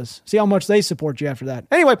fucking windows. See how much they support you after that.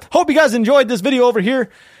 Anyway, hope you guys enjoyed this video over here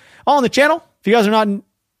on the channel. If you guys are not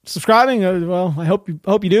subscribing, well, I hope you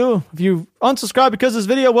do. If you unsubscribe because of this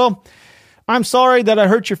video, well, I'm sorry that I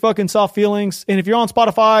hurt your fucking soft feelings. And if you're on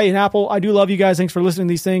Spotify and Apple, I do love you guys. Thanks for listening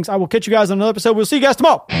to these things. I will catch you guys on another episode. We'll see you guys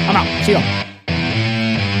tomorrow. I'm out. See y'all.